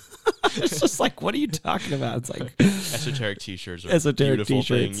 It's just like, what are you talking about? It's like esoteric T-shirts are esoteric beautiful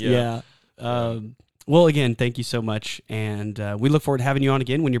T-shirts. thing. Yeah. Well, again, thank you so much, and we look forward to having you on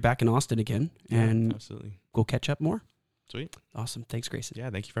again when you're back in Austin again, and absolutely, we'll catch up more. Sweet, awesome. Thanks, Greyson. Yeah,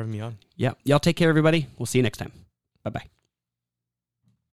 thank you for having me on. Yeah, y'all take care, everybody. We'll see you next time. Bye-bye.